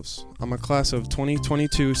Nash Phillips. I'm a class of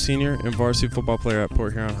 2022 senior and varsity football player at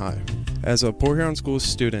Port Huron High. As a Port Huron School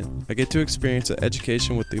student, I get to experience an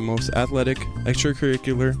education with the most athletic,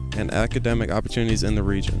 extracurricular, and academic opportunities in the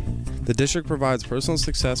region. The district provides personal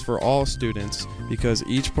success for all students because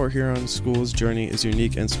each Port Huron school's journey is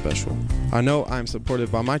unique and special. I know I'm supported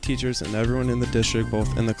by my teachers and everyone in the district,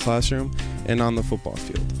 both in the classroom and on the football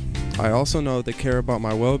field. I also know they care about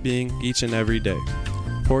my well-being each and every day.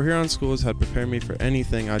 Port Huron Schools had prepared me for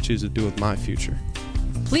anything I choose to do with my future.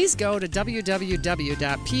 Please go to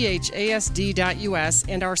www.phasd.us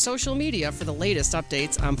and our social media for the latest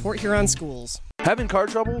updates on Port Huron schools. Having car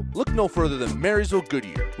trouble? Look no further than Marysville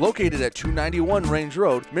Goodyear. Located at 291 Range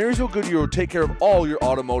Road, Marysville Goodyear will take care of all your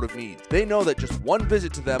automotive needs. They know that just one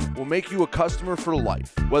visit to them will make you a customer for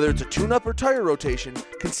life. Whether it's a tune-up or tire rotation,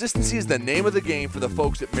 consistency is the name of the game for the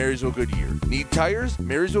folks at Marysville Goodyear. Need tires?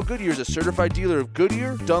 Marysville Goodyear is a certified dealer of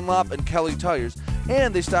Goodyear, Dunlop, and Kelly tires,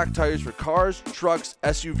 and they stock tires for cars, trucks,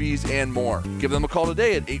 SUVs, and more. Give them a call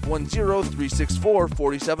today at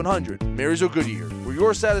 810-364-4700. Marysville Goodyear, where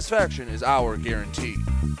your satisfaction is our guarantee.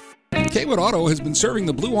 Kaywood Auto has been serving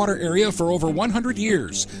the Blue Water area for over 100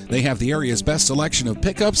 years. They have the area's best selection of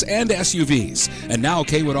pickups and SUVs. And now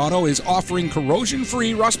Kaywood Auto is offering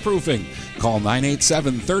corrosion-free rust proofing. Call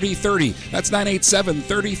 987-3030. That's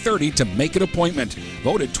 987-3030 to make an appointment.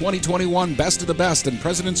 Voted 2021 Best of the Best and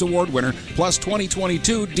President's Award winner, plus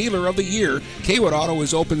 2022 Dealer of the Year, Kaywood Auto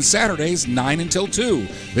is open Saturdays 9 until 2.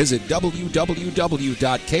 Visit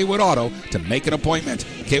www.kaywoodauto to make an appointment.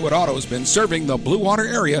 Kaywood Auto has been serving the Blue Water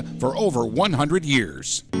area for over 100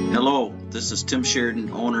 years. Hello, this is Tim Sheridan,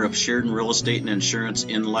 owner of Sheridan Real Estate and Insurance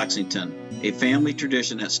in Lexington, a family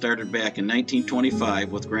tradition that started back in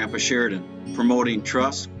 1925 with Grandpa Sheridan. Promoting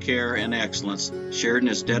trust, care, and excellence, Sheridan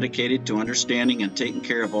is dedicated to understanding and taking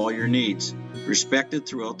care of all your needs. Respected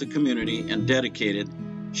throughout the community and dedicated,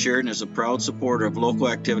 Sheridan is a proud supporter of local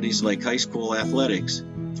activities like high school athletics.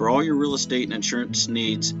 For all your real estate and insurance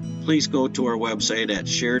needs, please go to our website at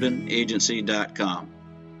SheridanAgency.com.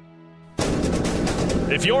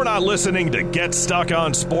 If you're not listening to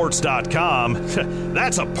GetStuckOnSports.com,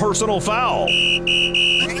 that's a personal foul.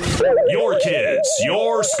 Your kids,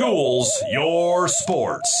 your schools, your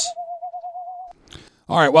sports.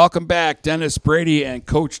 All right, welcome back. Dennis Brady and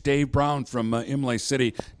Coach Dave Brown from Imlay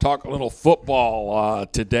City. Talk a little football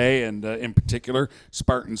today, and in particular,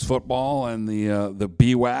 Spartans football and the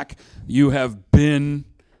BWAC. You have been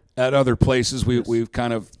at other places. We've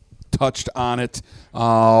kind of touched on it.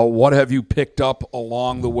 What have you picked up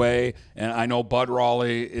along the way? And I know Bud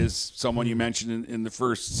Raleigh is someone you mentioned in the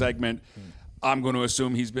first segment. I'm going to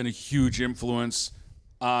assume he's been a huge influence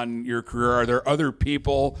on your career. Are there other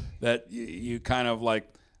people that you kind of like,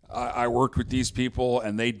 I worked with these people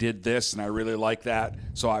and they did this and I really like that,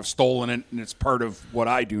 so I've stolen it and it's part of what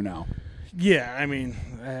I do now. Yeah, I mean,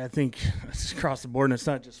 I think it's across the board, and it's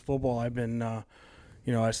not just football. I've been,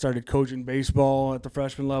 I started coaching baseball at the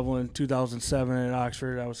freshman level in 2007 at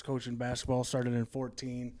Oxford. I was coaching basketball, started in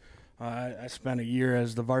 2014. I spent a year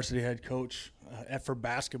as the varsity head coach for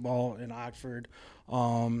basketball in Oxford.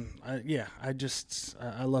 I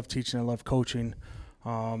love teaching. I love coaching.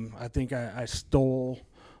 I think I stole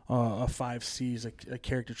a 5 C's, a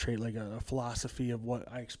character trait, like a philosophy of what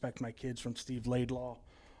I expect my kids from Steve Laidlaw.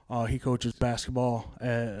 He coaches basketball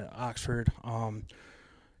at Oxford.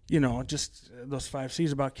 Just those 5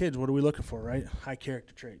 C's about kids. What are we looking for, right? High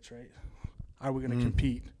character traits, right? Are we going to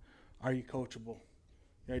compete? Are you coachable?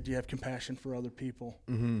 Right? Do you have compassion for other people?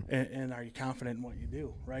 Mm-hmm. And are you confident in what you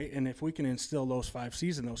do, right? And if we can instill those 5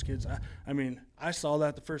 C's in those kids, I saw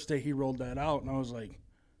that the first day he rolled that out, and I was like,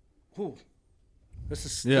 whew.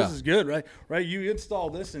 This is good, right? Right? You install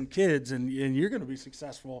this in kids, and you're going to be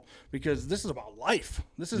successful because this is about life.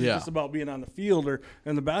 This isn't just about being on the field or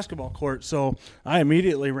in the basketball court. So I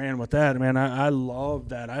immediately ran with that. Man, I love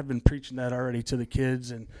that. I've been preaching that already to the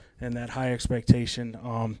kids and that high expectation.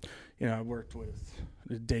 I worked with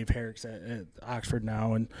Dave Herrick's at Oxford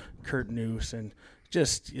now and Kurt Noose and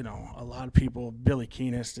just, a lot of people. Billy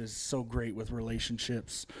Keenest is so great with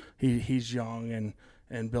relationships. He's young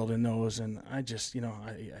and building those, and I just,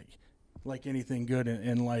 I like anything good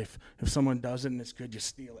in life. If someone does it and it's good, you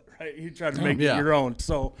steal it, right? You try to make it your own.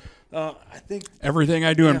 So I think everything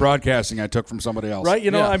I do in broadcasting, I took from somebody else. Right?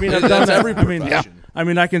 I've done every profession.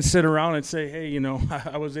 I can sit around and say, hey,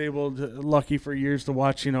 I was lucky for years to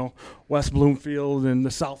watch, West Bloomfield and the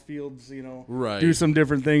Southfields, do some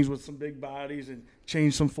different things with some big bodies and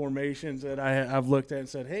change some formations that I've looked at and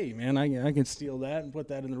said, hey, man, I can steal that and put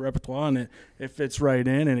that in the repertoire, and it fits right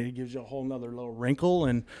in, and it gives you a whole nother little wrinkle.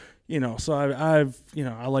 And, so I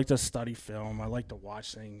like to study film. I like to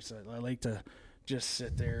watch things. I like to just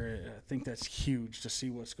sit there. I think that's huge to see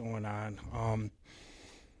what's going on.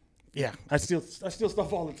 I steal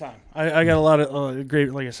stuff all the time. I got a lot of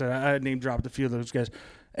great, like I said, I name dropped a few of those guys.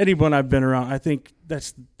 Anyone I've been around, I think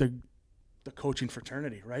that's the coaching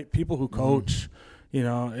fraternity, right? People who coach,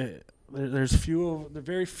 there's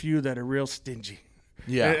very few that are real stingy.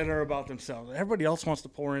 Yeah. And are about themselves. Everybody else wants to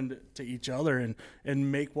pour into each other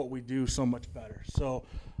and make what we do so much better. So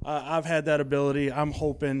I've had that ability. I'm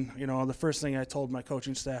hoping, the first thing I told my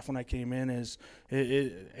coaching staff when I came in is,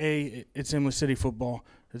 it's Imlay City football.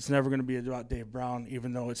 It's never going to be about Dave Brown,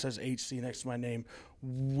 even though it says HC next to my name.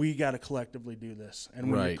 We got to collectively do this.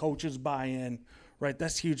 And when the coaches buy in, right,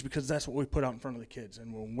 that's huge because that's what we put out in front of the kids.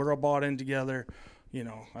 And when we're all bought in together,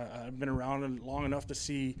 I've been around long enough to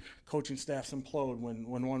see coaching staffs implode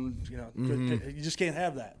when one, you just can't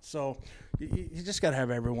have that. So you just got to have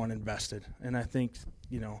everyone invested. And I think,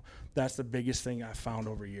 that's the biggest thing I've found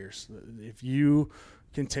over years. If you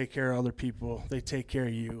can take care of other people, they take care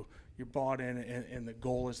of you, you're bought in, and the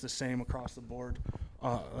goal is the same across the board,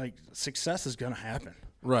 success is going to happen.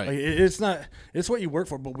 Right. It's what you work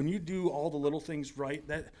for. But when you do all the little things right,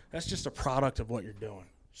 that's just a product of what you're doing.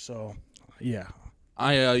 So, yeah.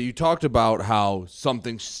 You talked about how some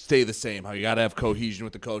things stay the same, how you got to have cohesion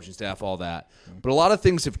with the coaching staff, all that. But a lot of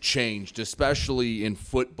things have changed, especially in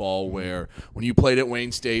football, where when you played at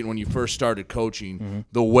Wayne State, when you first started coaching,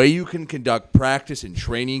 the way you can conduct practice and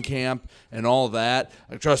training camp and all that.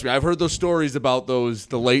 Trust me, I've heard those stories about the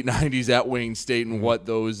late 90s at Wayne State and what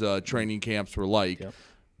those training camps were like. Yep.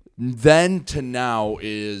 Then to now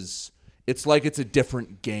it's like it's a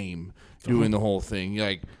different game doing the whole thing.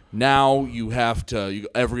 Like, now you have to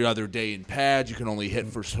every other day in pads. You can only hit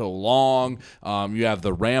for so long. You have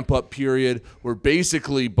the ramp-up period where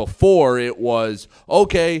basically before it was,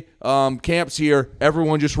 okay, camp's here.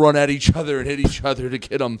 Everyone just run at each other and hit each other to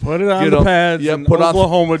get them. Put it on the pads. Yeah, put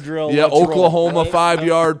Oklahoma drill. Yeah, Oklahoma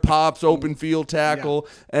 5-yard pops, open field tackle,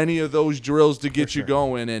 any of those drills to get you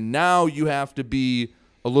going. And now you have to be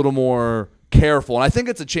a little more careful. And I think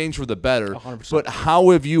it's a change for the better. 100%. But how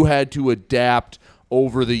have you had to adapt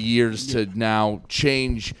over the years to now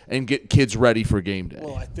change and get kids ready for game day?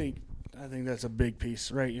 Well, I think that's a big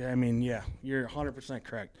piece, right? I mean, you're 100%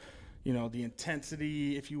 correct. The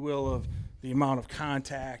intensity, if you will, of the amount of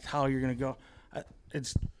contact, how you're going to go.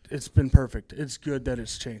 It's been perfect. It's good that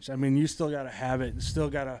it's changed. I mean, you still got to have it. You still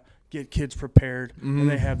got to get kids prepared, and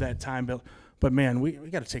they have that time built. But, man, we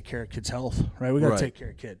got to take care of kids' health, right? We got to take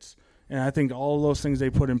care of kids. And I think all of those things they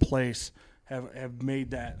put in place have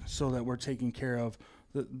made that so that we're taking care of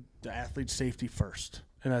the athlete's safety first.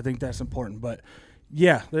 And I think that's important. But,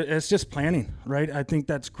 it's just planning, right? I think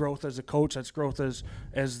that's growth as a coach. That's growth as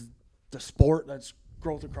the sport. That's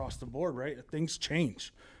growth across the board, right? Things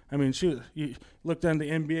change. I mean, shoot, you look down the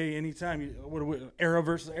NBA anytime. Era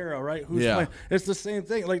versus era, right? Who's playing? It's the same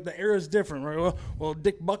thing. Like, the era is different, right? Well,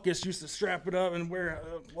 Dick Butkus used to strap it up and wear.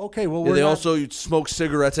 Okay, well, they also smoke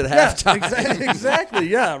cigarettes at halftime. Exactly.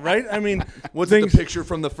 Yeah, right. I mean, what's the picture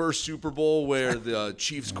from the first Super Bowl where the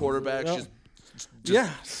Chiefs quarterback's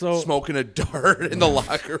just smoking a dart in the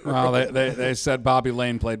locker room? Well, they said Bobby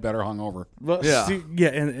Lane played better hungover. But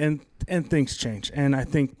and things change, and I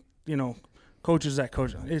think coaches that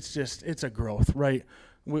coach, it's a growth, right?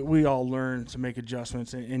 We all learn to make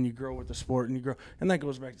adjustments, and you grow with the sport, and you grow, and that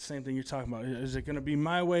goes back to the same thing you're talking about. Is it going to be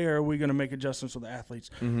my way, or are we going to make adjustments with the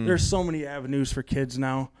athletes? Mm-hmm. There's so many avenues for kids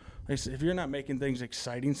now. Like I said, if you're not making things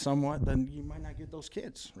exciting somewhat, then you might not get those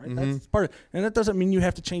kids, right? Mm-hmm. That's part of, and that doesn't mean you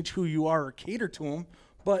have to change who you are or cater to them,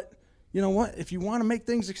 but you know what? If you want to make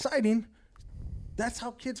things exciting, that's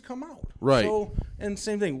how kids come out. Right. So, and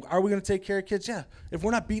same thing. Are we going to take care of kids? Yeah. If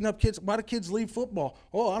we're not beating up kids, why do kids leave football?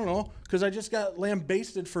 Oh, I don't know. Because I just got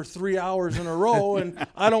lambasted for 3 hours in a row, and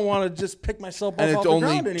I don't want to just pick myself up off the ground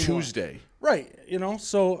anymore. And it's only Tuesday. Right.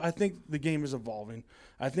 So I think the game is evolving.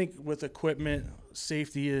 I think with equipment,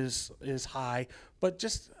 safety is high, but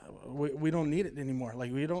just we don't need it anymore.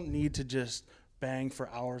 Like, we don't need to just bang for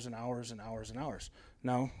hours and hours and hours and hours.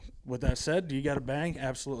 Now, with that said, do you got to bang?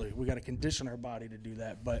 Absolutely. We got to condition our body to do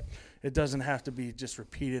that, but it doesn't have to be just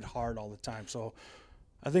repeated hard all the time. So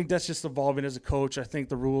I think that's just evolving as a coach. I think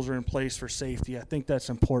the rules are in place for safety. I think that's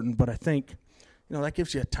important, but I think, that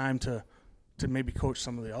gives you time to maybe coach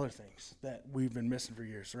some of the other things that we've been missing for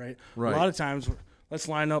years, right? Right. A lot of times, let's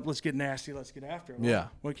line up, let's get nasty, let's get after it. Well,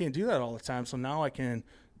 we can't do that all the time, so now I can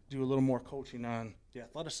do a little more coaching on the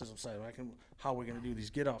athleticism side. How are we going to do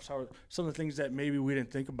these get-offs? How are some of the things that maybe we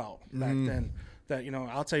didn't think about back then that,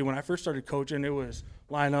 I'll tell you, when I first started coaching, it was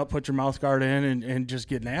line up, put your mouth guard in, and just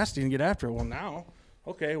get nasty and get after it. Well, now,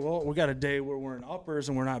 okay, we got a day where we're in uppers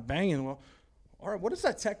and we're not banging. Well, all right, what does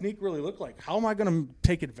that technique really look like? How am I going to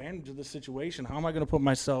take advantage of the situation? How am I going to put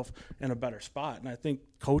myself in a better spot? And I think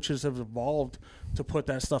coaches have evolved to put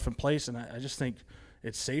that stuff in place, and I just think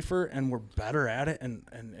it's safer and we're better at it,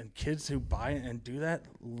 and kids who buy it and do that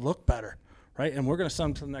look better, right? And we're going to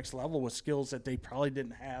send them to the next level with skills that they probably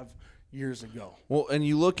didn't have years ago. Well, and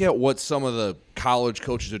you look at what some of the college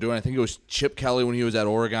coaches are doing. I think it was Chip Kelly when he was at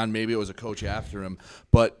Oregon. Maybe it was a coach after him.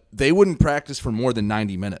 But they wouldn't practice for more than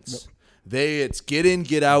 90 minutes. Nope. It's get in,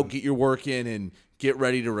 get out, get your work in, and get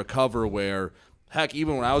ready to recover, where – heck,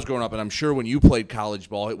 even when I was growing up, and I'm sure when you played college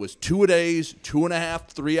ball, it was 2-a-days,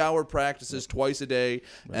 2.5, 3-hour practices twice a day,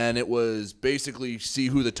 and it was basically see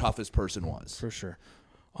who the toughest person was. For sure.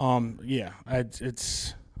 I'm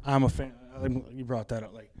a fan. You brought that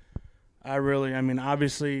up.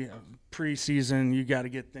 Obviously, preseason, you got to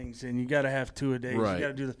get things in. You got to have 2-a-days. Right. You got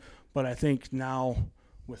to do this. But I think now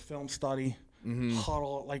with film study,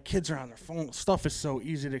 huddle, kids are on their phone. Stuff is so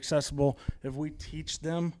easy and accessible. If we teach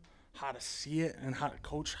them how to see it and how to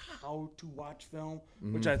coach how to watch film,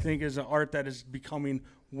 which I think is an art that is becoming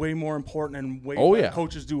way more important, and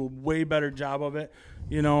coaches do a way better job of it.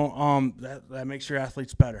 That makes your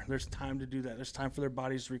athletes better. There's time to do that. There's time for their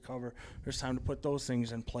bodies to recover. There's time to put those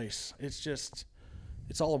things in place.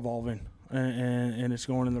 It's all evolving, and it's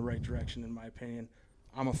going in the right direction, in my opinion.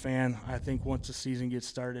 I'm a fan. I think once the season gets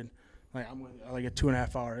started, I'm a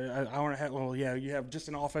 2.5 hour. Hour and a half. Well, yeah, you have just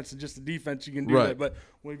an offense and just a defense. You can do that. But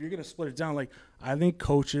if you're going to split it down, I think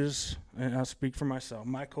coaches, and I'll speak for myself,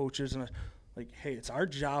 my coaches, and hey, it's our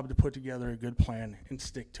job to put together a good plan and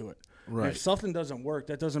stick to it. Right. And if something doesn't work,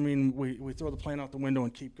 that doesn't mean we throw the plan out the window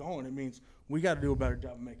and keep going. It means we got to do a better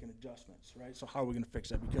job of making adjustments, right? So how are we going to fix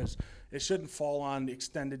that? Because it shouldn't fall on the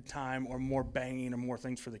extended time or more banging or more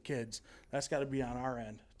things for the kids. That's got to be on our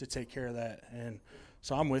end to take care of that. And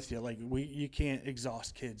so I'm with you. You can't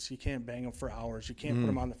exhaust kids. You can't bang them for hours. You can't put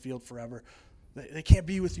them on the field forever. They can't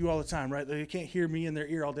be with you all the time, right? They can't hear me in their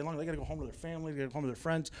ear all day long. They got to go home to their family. They got to go home to their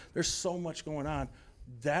friends. There's so much going on.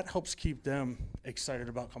 That helps keep them excited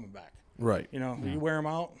about coming back. Right. You wear them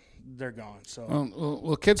out, they're gone. So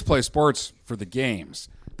well, kids play sports for the games.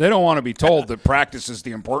 They don't want to be told that practice is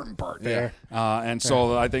the important part.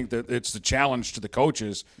 So I think that it's the challenge to the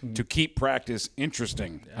coaches to keep practice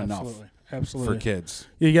interesting enough. Absolutely. For kids.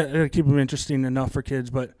 You got to keep them interesting enough for kids,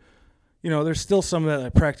 but there's still some of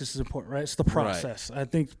that practice is important, right? It's the process. Right. I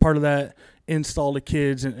think part of that install to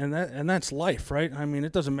kids, and that's life, right? I mean,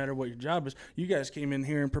 it doesn't matter what your job is. You guys came in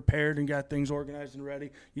here and prepared and got things organized and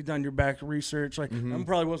ready. You've done your back research. That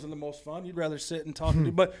probably wasn't the most fun. You'd rather sit and talk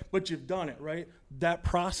to, but you've done it, right? That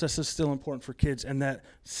process is still important for kids, and that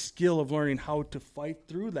skill of learning how to fight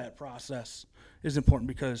through that process is important,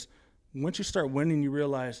 because once you start winning, you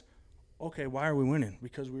realize, Okay, why are we winning?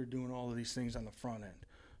 Because we're doing all of these things on the front end.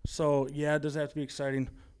 So, yeah, it does have to be exciting,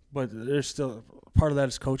 but there's still part of that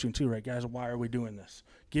is coaching too, right, guys? Why are we doing this?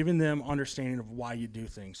 Giving them understanding of why you do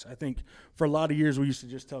things. I think for a lot of years we used to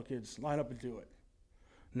just tell kids, line up and do it.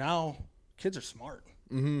 Now, kids are smart.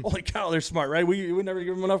 Holy cow, they're smart, right? We would never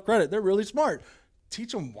give them enough credit. They're really smart.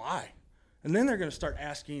 Teach them why. And then they're going to start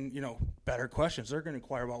asking, better questions. They're going to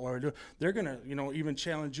inquire about what we're doing. They're going to, even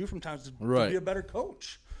challenge you from times to be a better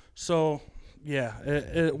coach. So, yeah,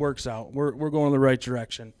 it works out. We're going in the right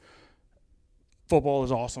direction. Football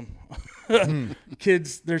is awesome.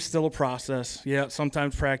 Kids, there's still a process. Yeah,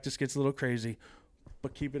 sometimes practice gets a little crazy,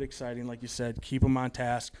 but keep it exciting, like you said. Keep them on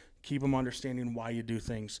task. Keep them understanding why you do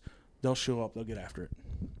things. They'll show up. They'll get after it.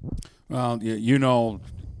 Well,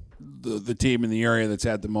 the team in the area that's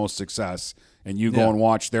had the most success, and you go and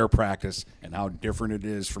watch their practice and how different it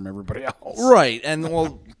is from everybody else. Right,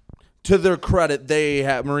 and to their credit,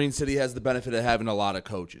 Marine City has the benefit of having a lot of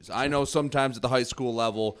coaches. I know sometimes at the high school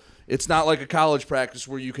level, it's not like a college practice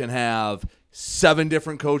where you can have 7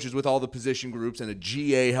 different coaches with all the position groups and a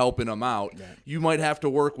GA helping them out. Yeah. You might have to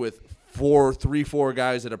work with 4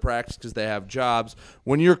 guys at a practice because they have jobs.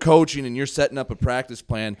 When you're coaching and you're setting up a practice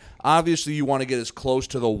plan, obviously you want to get as close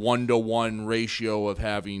to the 1-to-1 ratio of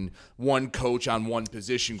having one coach on one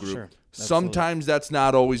position group. Sure. Sometimes that's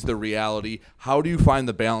not always the reality. How do you find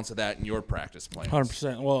the balance of that in your practice plans?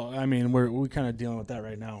 100%. Well, I mean, we're kind of dealing with that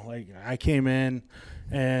right now. Like, I came in,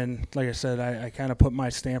 and like I said, I kind of put my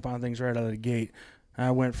stamp on things right out of the gate.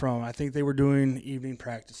 I went from, I think they were doing evening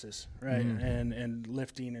practices, right, and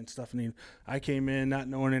lifting and stuff. And I came in not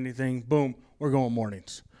knowing anything. Boom, we're going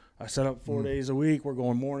mornings. I set up 4 days a week. We're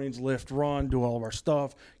going mornings, lift, run, do all of our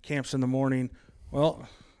stuff, camps in the morning. Well,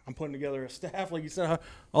 I'm putting together a staff, like you said.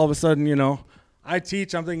 All of a sudden, I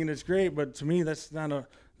teach. I'm thinking it's great, but to me, that's not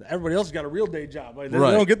everybody else has got a real day job. Like, they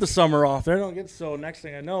don't get the summer off. They don't get so. Next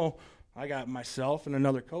thing I know, I got myself and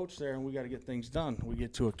another coach there, and we got to get things done. We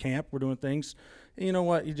get to a camp. We're doing things. And you know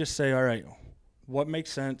what? You just say, all right, what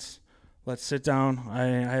makes sense? Let's sit down. I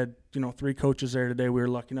had 3 coaches there today. We were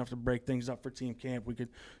lucky enough to break things up for team camp. We could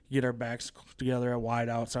get our backs together at wide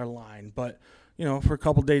outs, our line, but. For a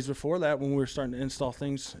couple days before that, when we were starting to install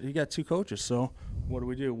things, you got 2 coaches. So what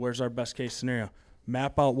do? Where's our best case scenario?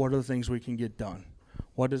 Map out what are the things we can get done.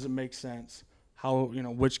 What does it make sense? How,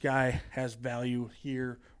 which guy has value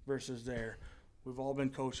here versus there. We've all been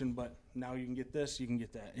coaching, but now you can get this, you can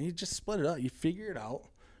get that. And you just split it up. You figure it out,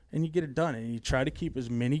 and you get it done. And you try to keep as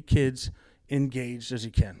many kids engaged as you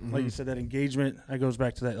can. Like you said, that engagement, that goes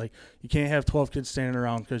back to that. Like, you can't have 12 kids standing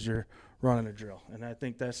around because you're running a drill. And I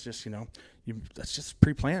think that's just, that's just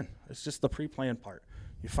pre-plan. It's just the pre-plan part.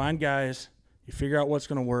 You find guys, you figure out what's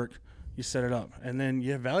going to work, you set it up, and then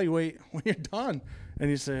you evaluate when you're done, and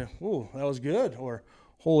you say, "Ooh, that was good," or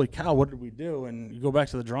 "Holy cow, what did we do?" And you go back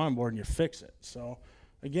to the drawing board and you fix it. So,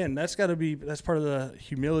 again, that's part of the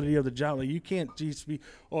humility of the job. Like, you can't just be,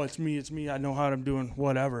 "Oh, it's me, I know how I'm doing,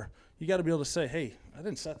 whatever." You got to be able to say, "Hey, I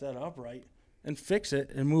didn't set that up right," and fix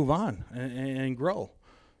it and move on and grow.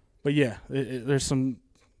 But yeah, there's some.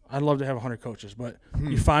 I'd love to have 100 coaches, but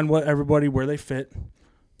you find where they fit,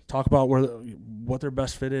 talk about what their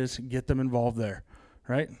best fit is, get them involved there,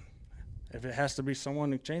 right? If it has to be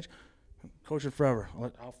someone to change, coach it forever.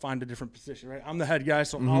 I'll find a different position, right? I'm the head guy,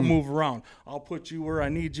 so I'll move around. I'll put you where I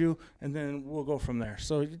need you, and then we'll go from there.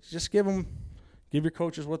 So just give your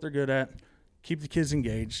coaches what they're good at, keep the kids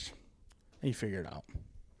engaged, and you figure it out.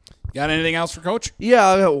 Got anything else for Coach?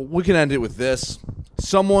 Yeah, we can end it with this.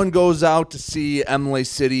 Someone goes out to see Imlay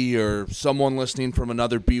City, or someone listening from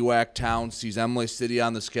another BWAC town sees Imlay City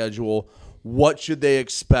on the schedule. What should they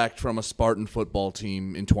expect from a Spartan football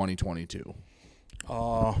team in 2022?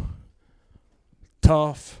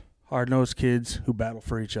 Tough, hard-nosed kids who battle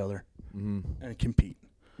for each other and compete.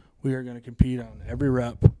 We are going to compete on every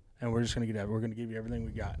rep, and we're just going to we're going to give you everything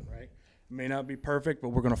we got, right? It may not be perfect, but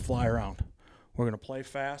we're going to fly around. We're going to play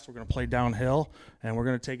fast. We're going to play downhill, and we're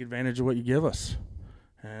going to take advantage of what you give us.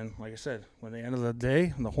 And like I said, when the end of the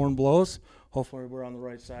day and the horn blows, hopefully we're on the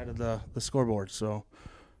right side of the scoreboard. So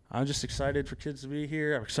I'm just excited for kids to be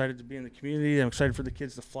here. I'm excited to be in the community. I'm excited for the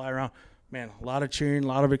kids to fly around. Man, a lot of cheering, a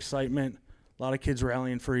lot of excitement, a lot of kids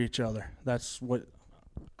rallying for each other. That's what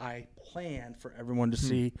I plan for everyone to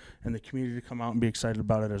see and the community to come out and be excited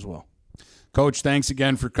about it as well. Coach, thanks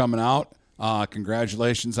again for coming out.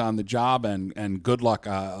 Congratulations on the job and good luck.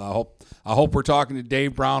 I hope we're talking to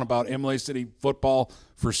Dave Brown about Imlay City football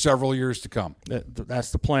for several years to come.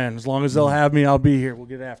 That's the plan. As long as they'll have me, I'll be here. We'll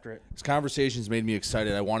get after it. This conversation's made me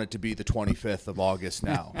excited. I want it to be the 25th of August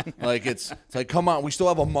now. It's like, come on, we still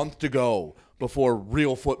have a month to go before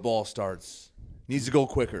real football starts. Needs to go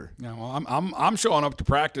quicker. Yeah, well, I'm showing up to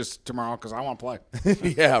practice tomorrow because I want to play.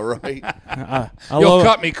 Yeah, right. You'll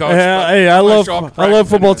cut me, Coach. Hey, I love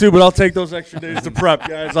football too, but I'll take those extra days to prep,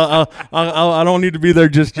 guys. I don't need to be there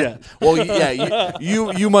just yet. Well, yeah,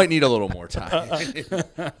 you might need a little more time.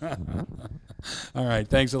 All right,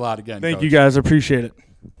 thanks a lot again. Thank Coach. you, guys. Appreciate it.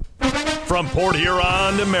 From Port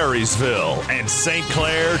Huron to Marysville and St.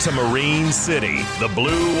 Clair to Marine City, the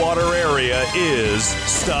Blue Water area is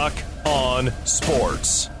Stuck on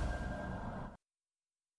Sports.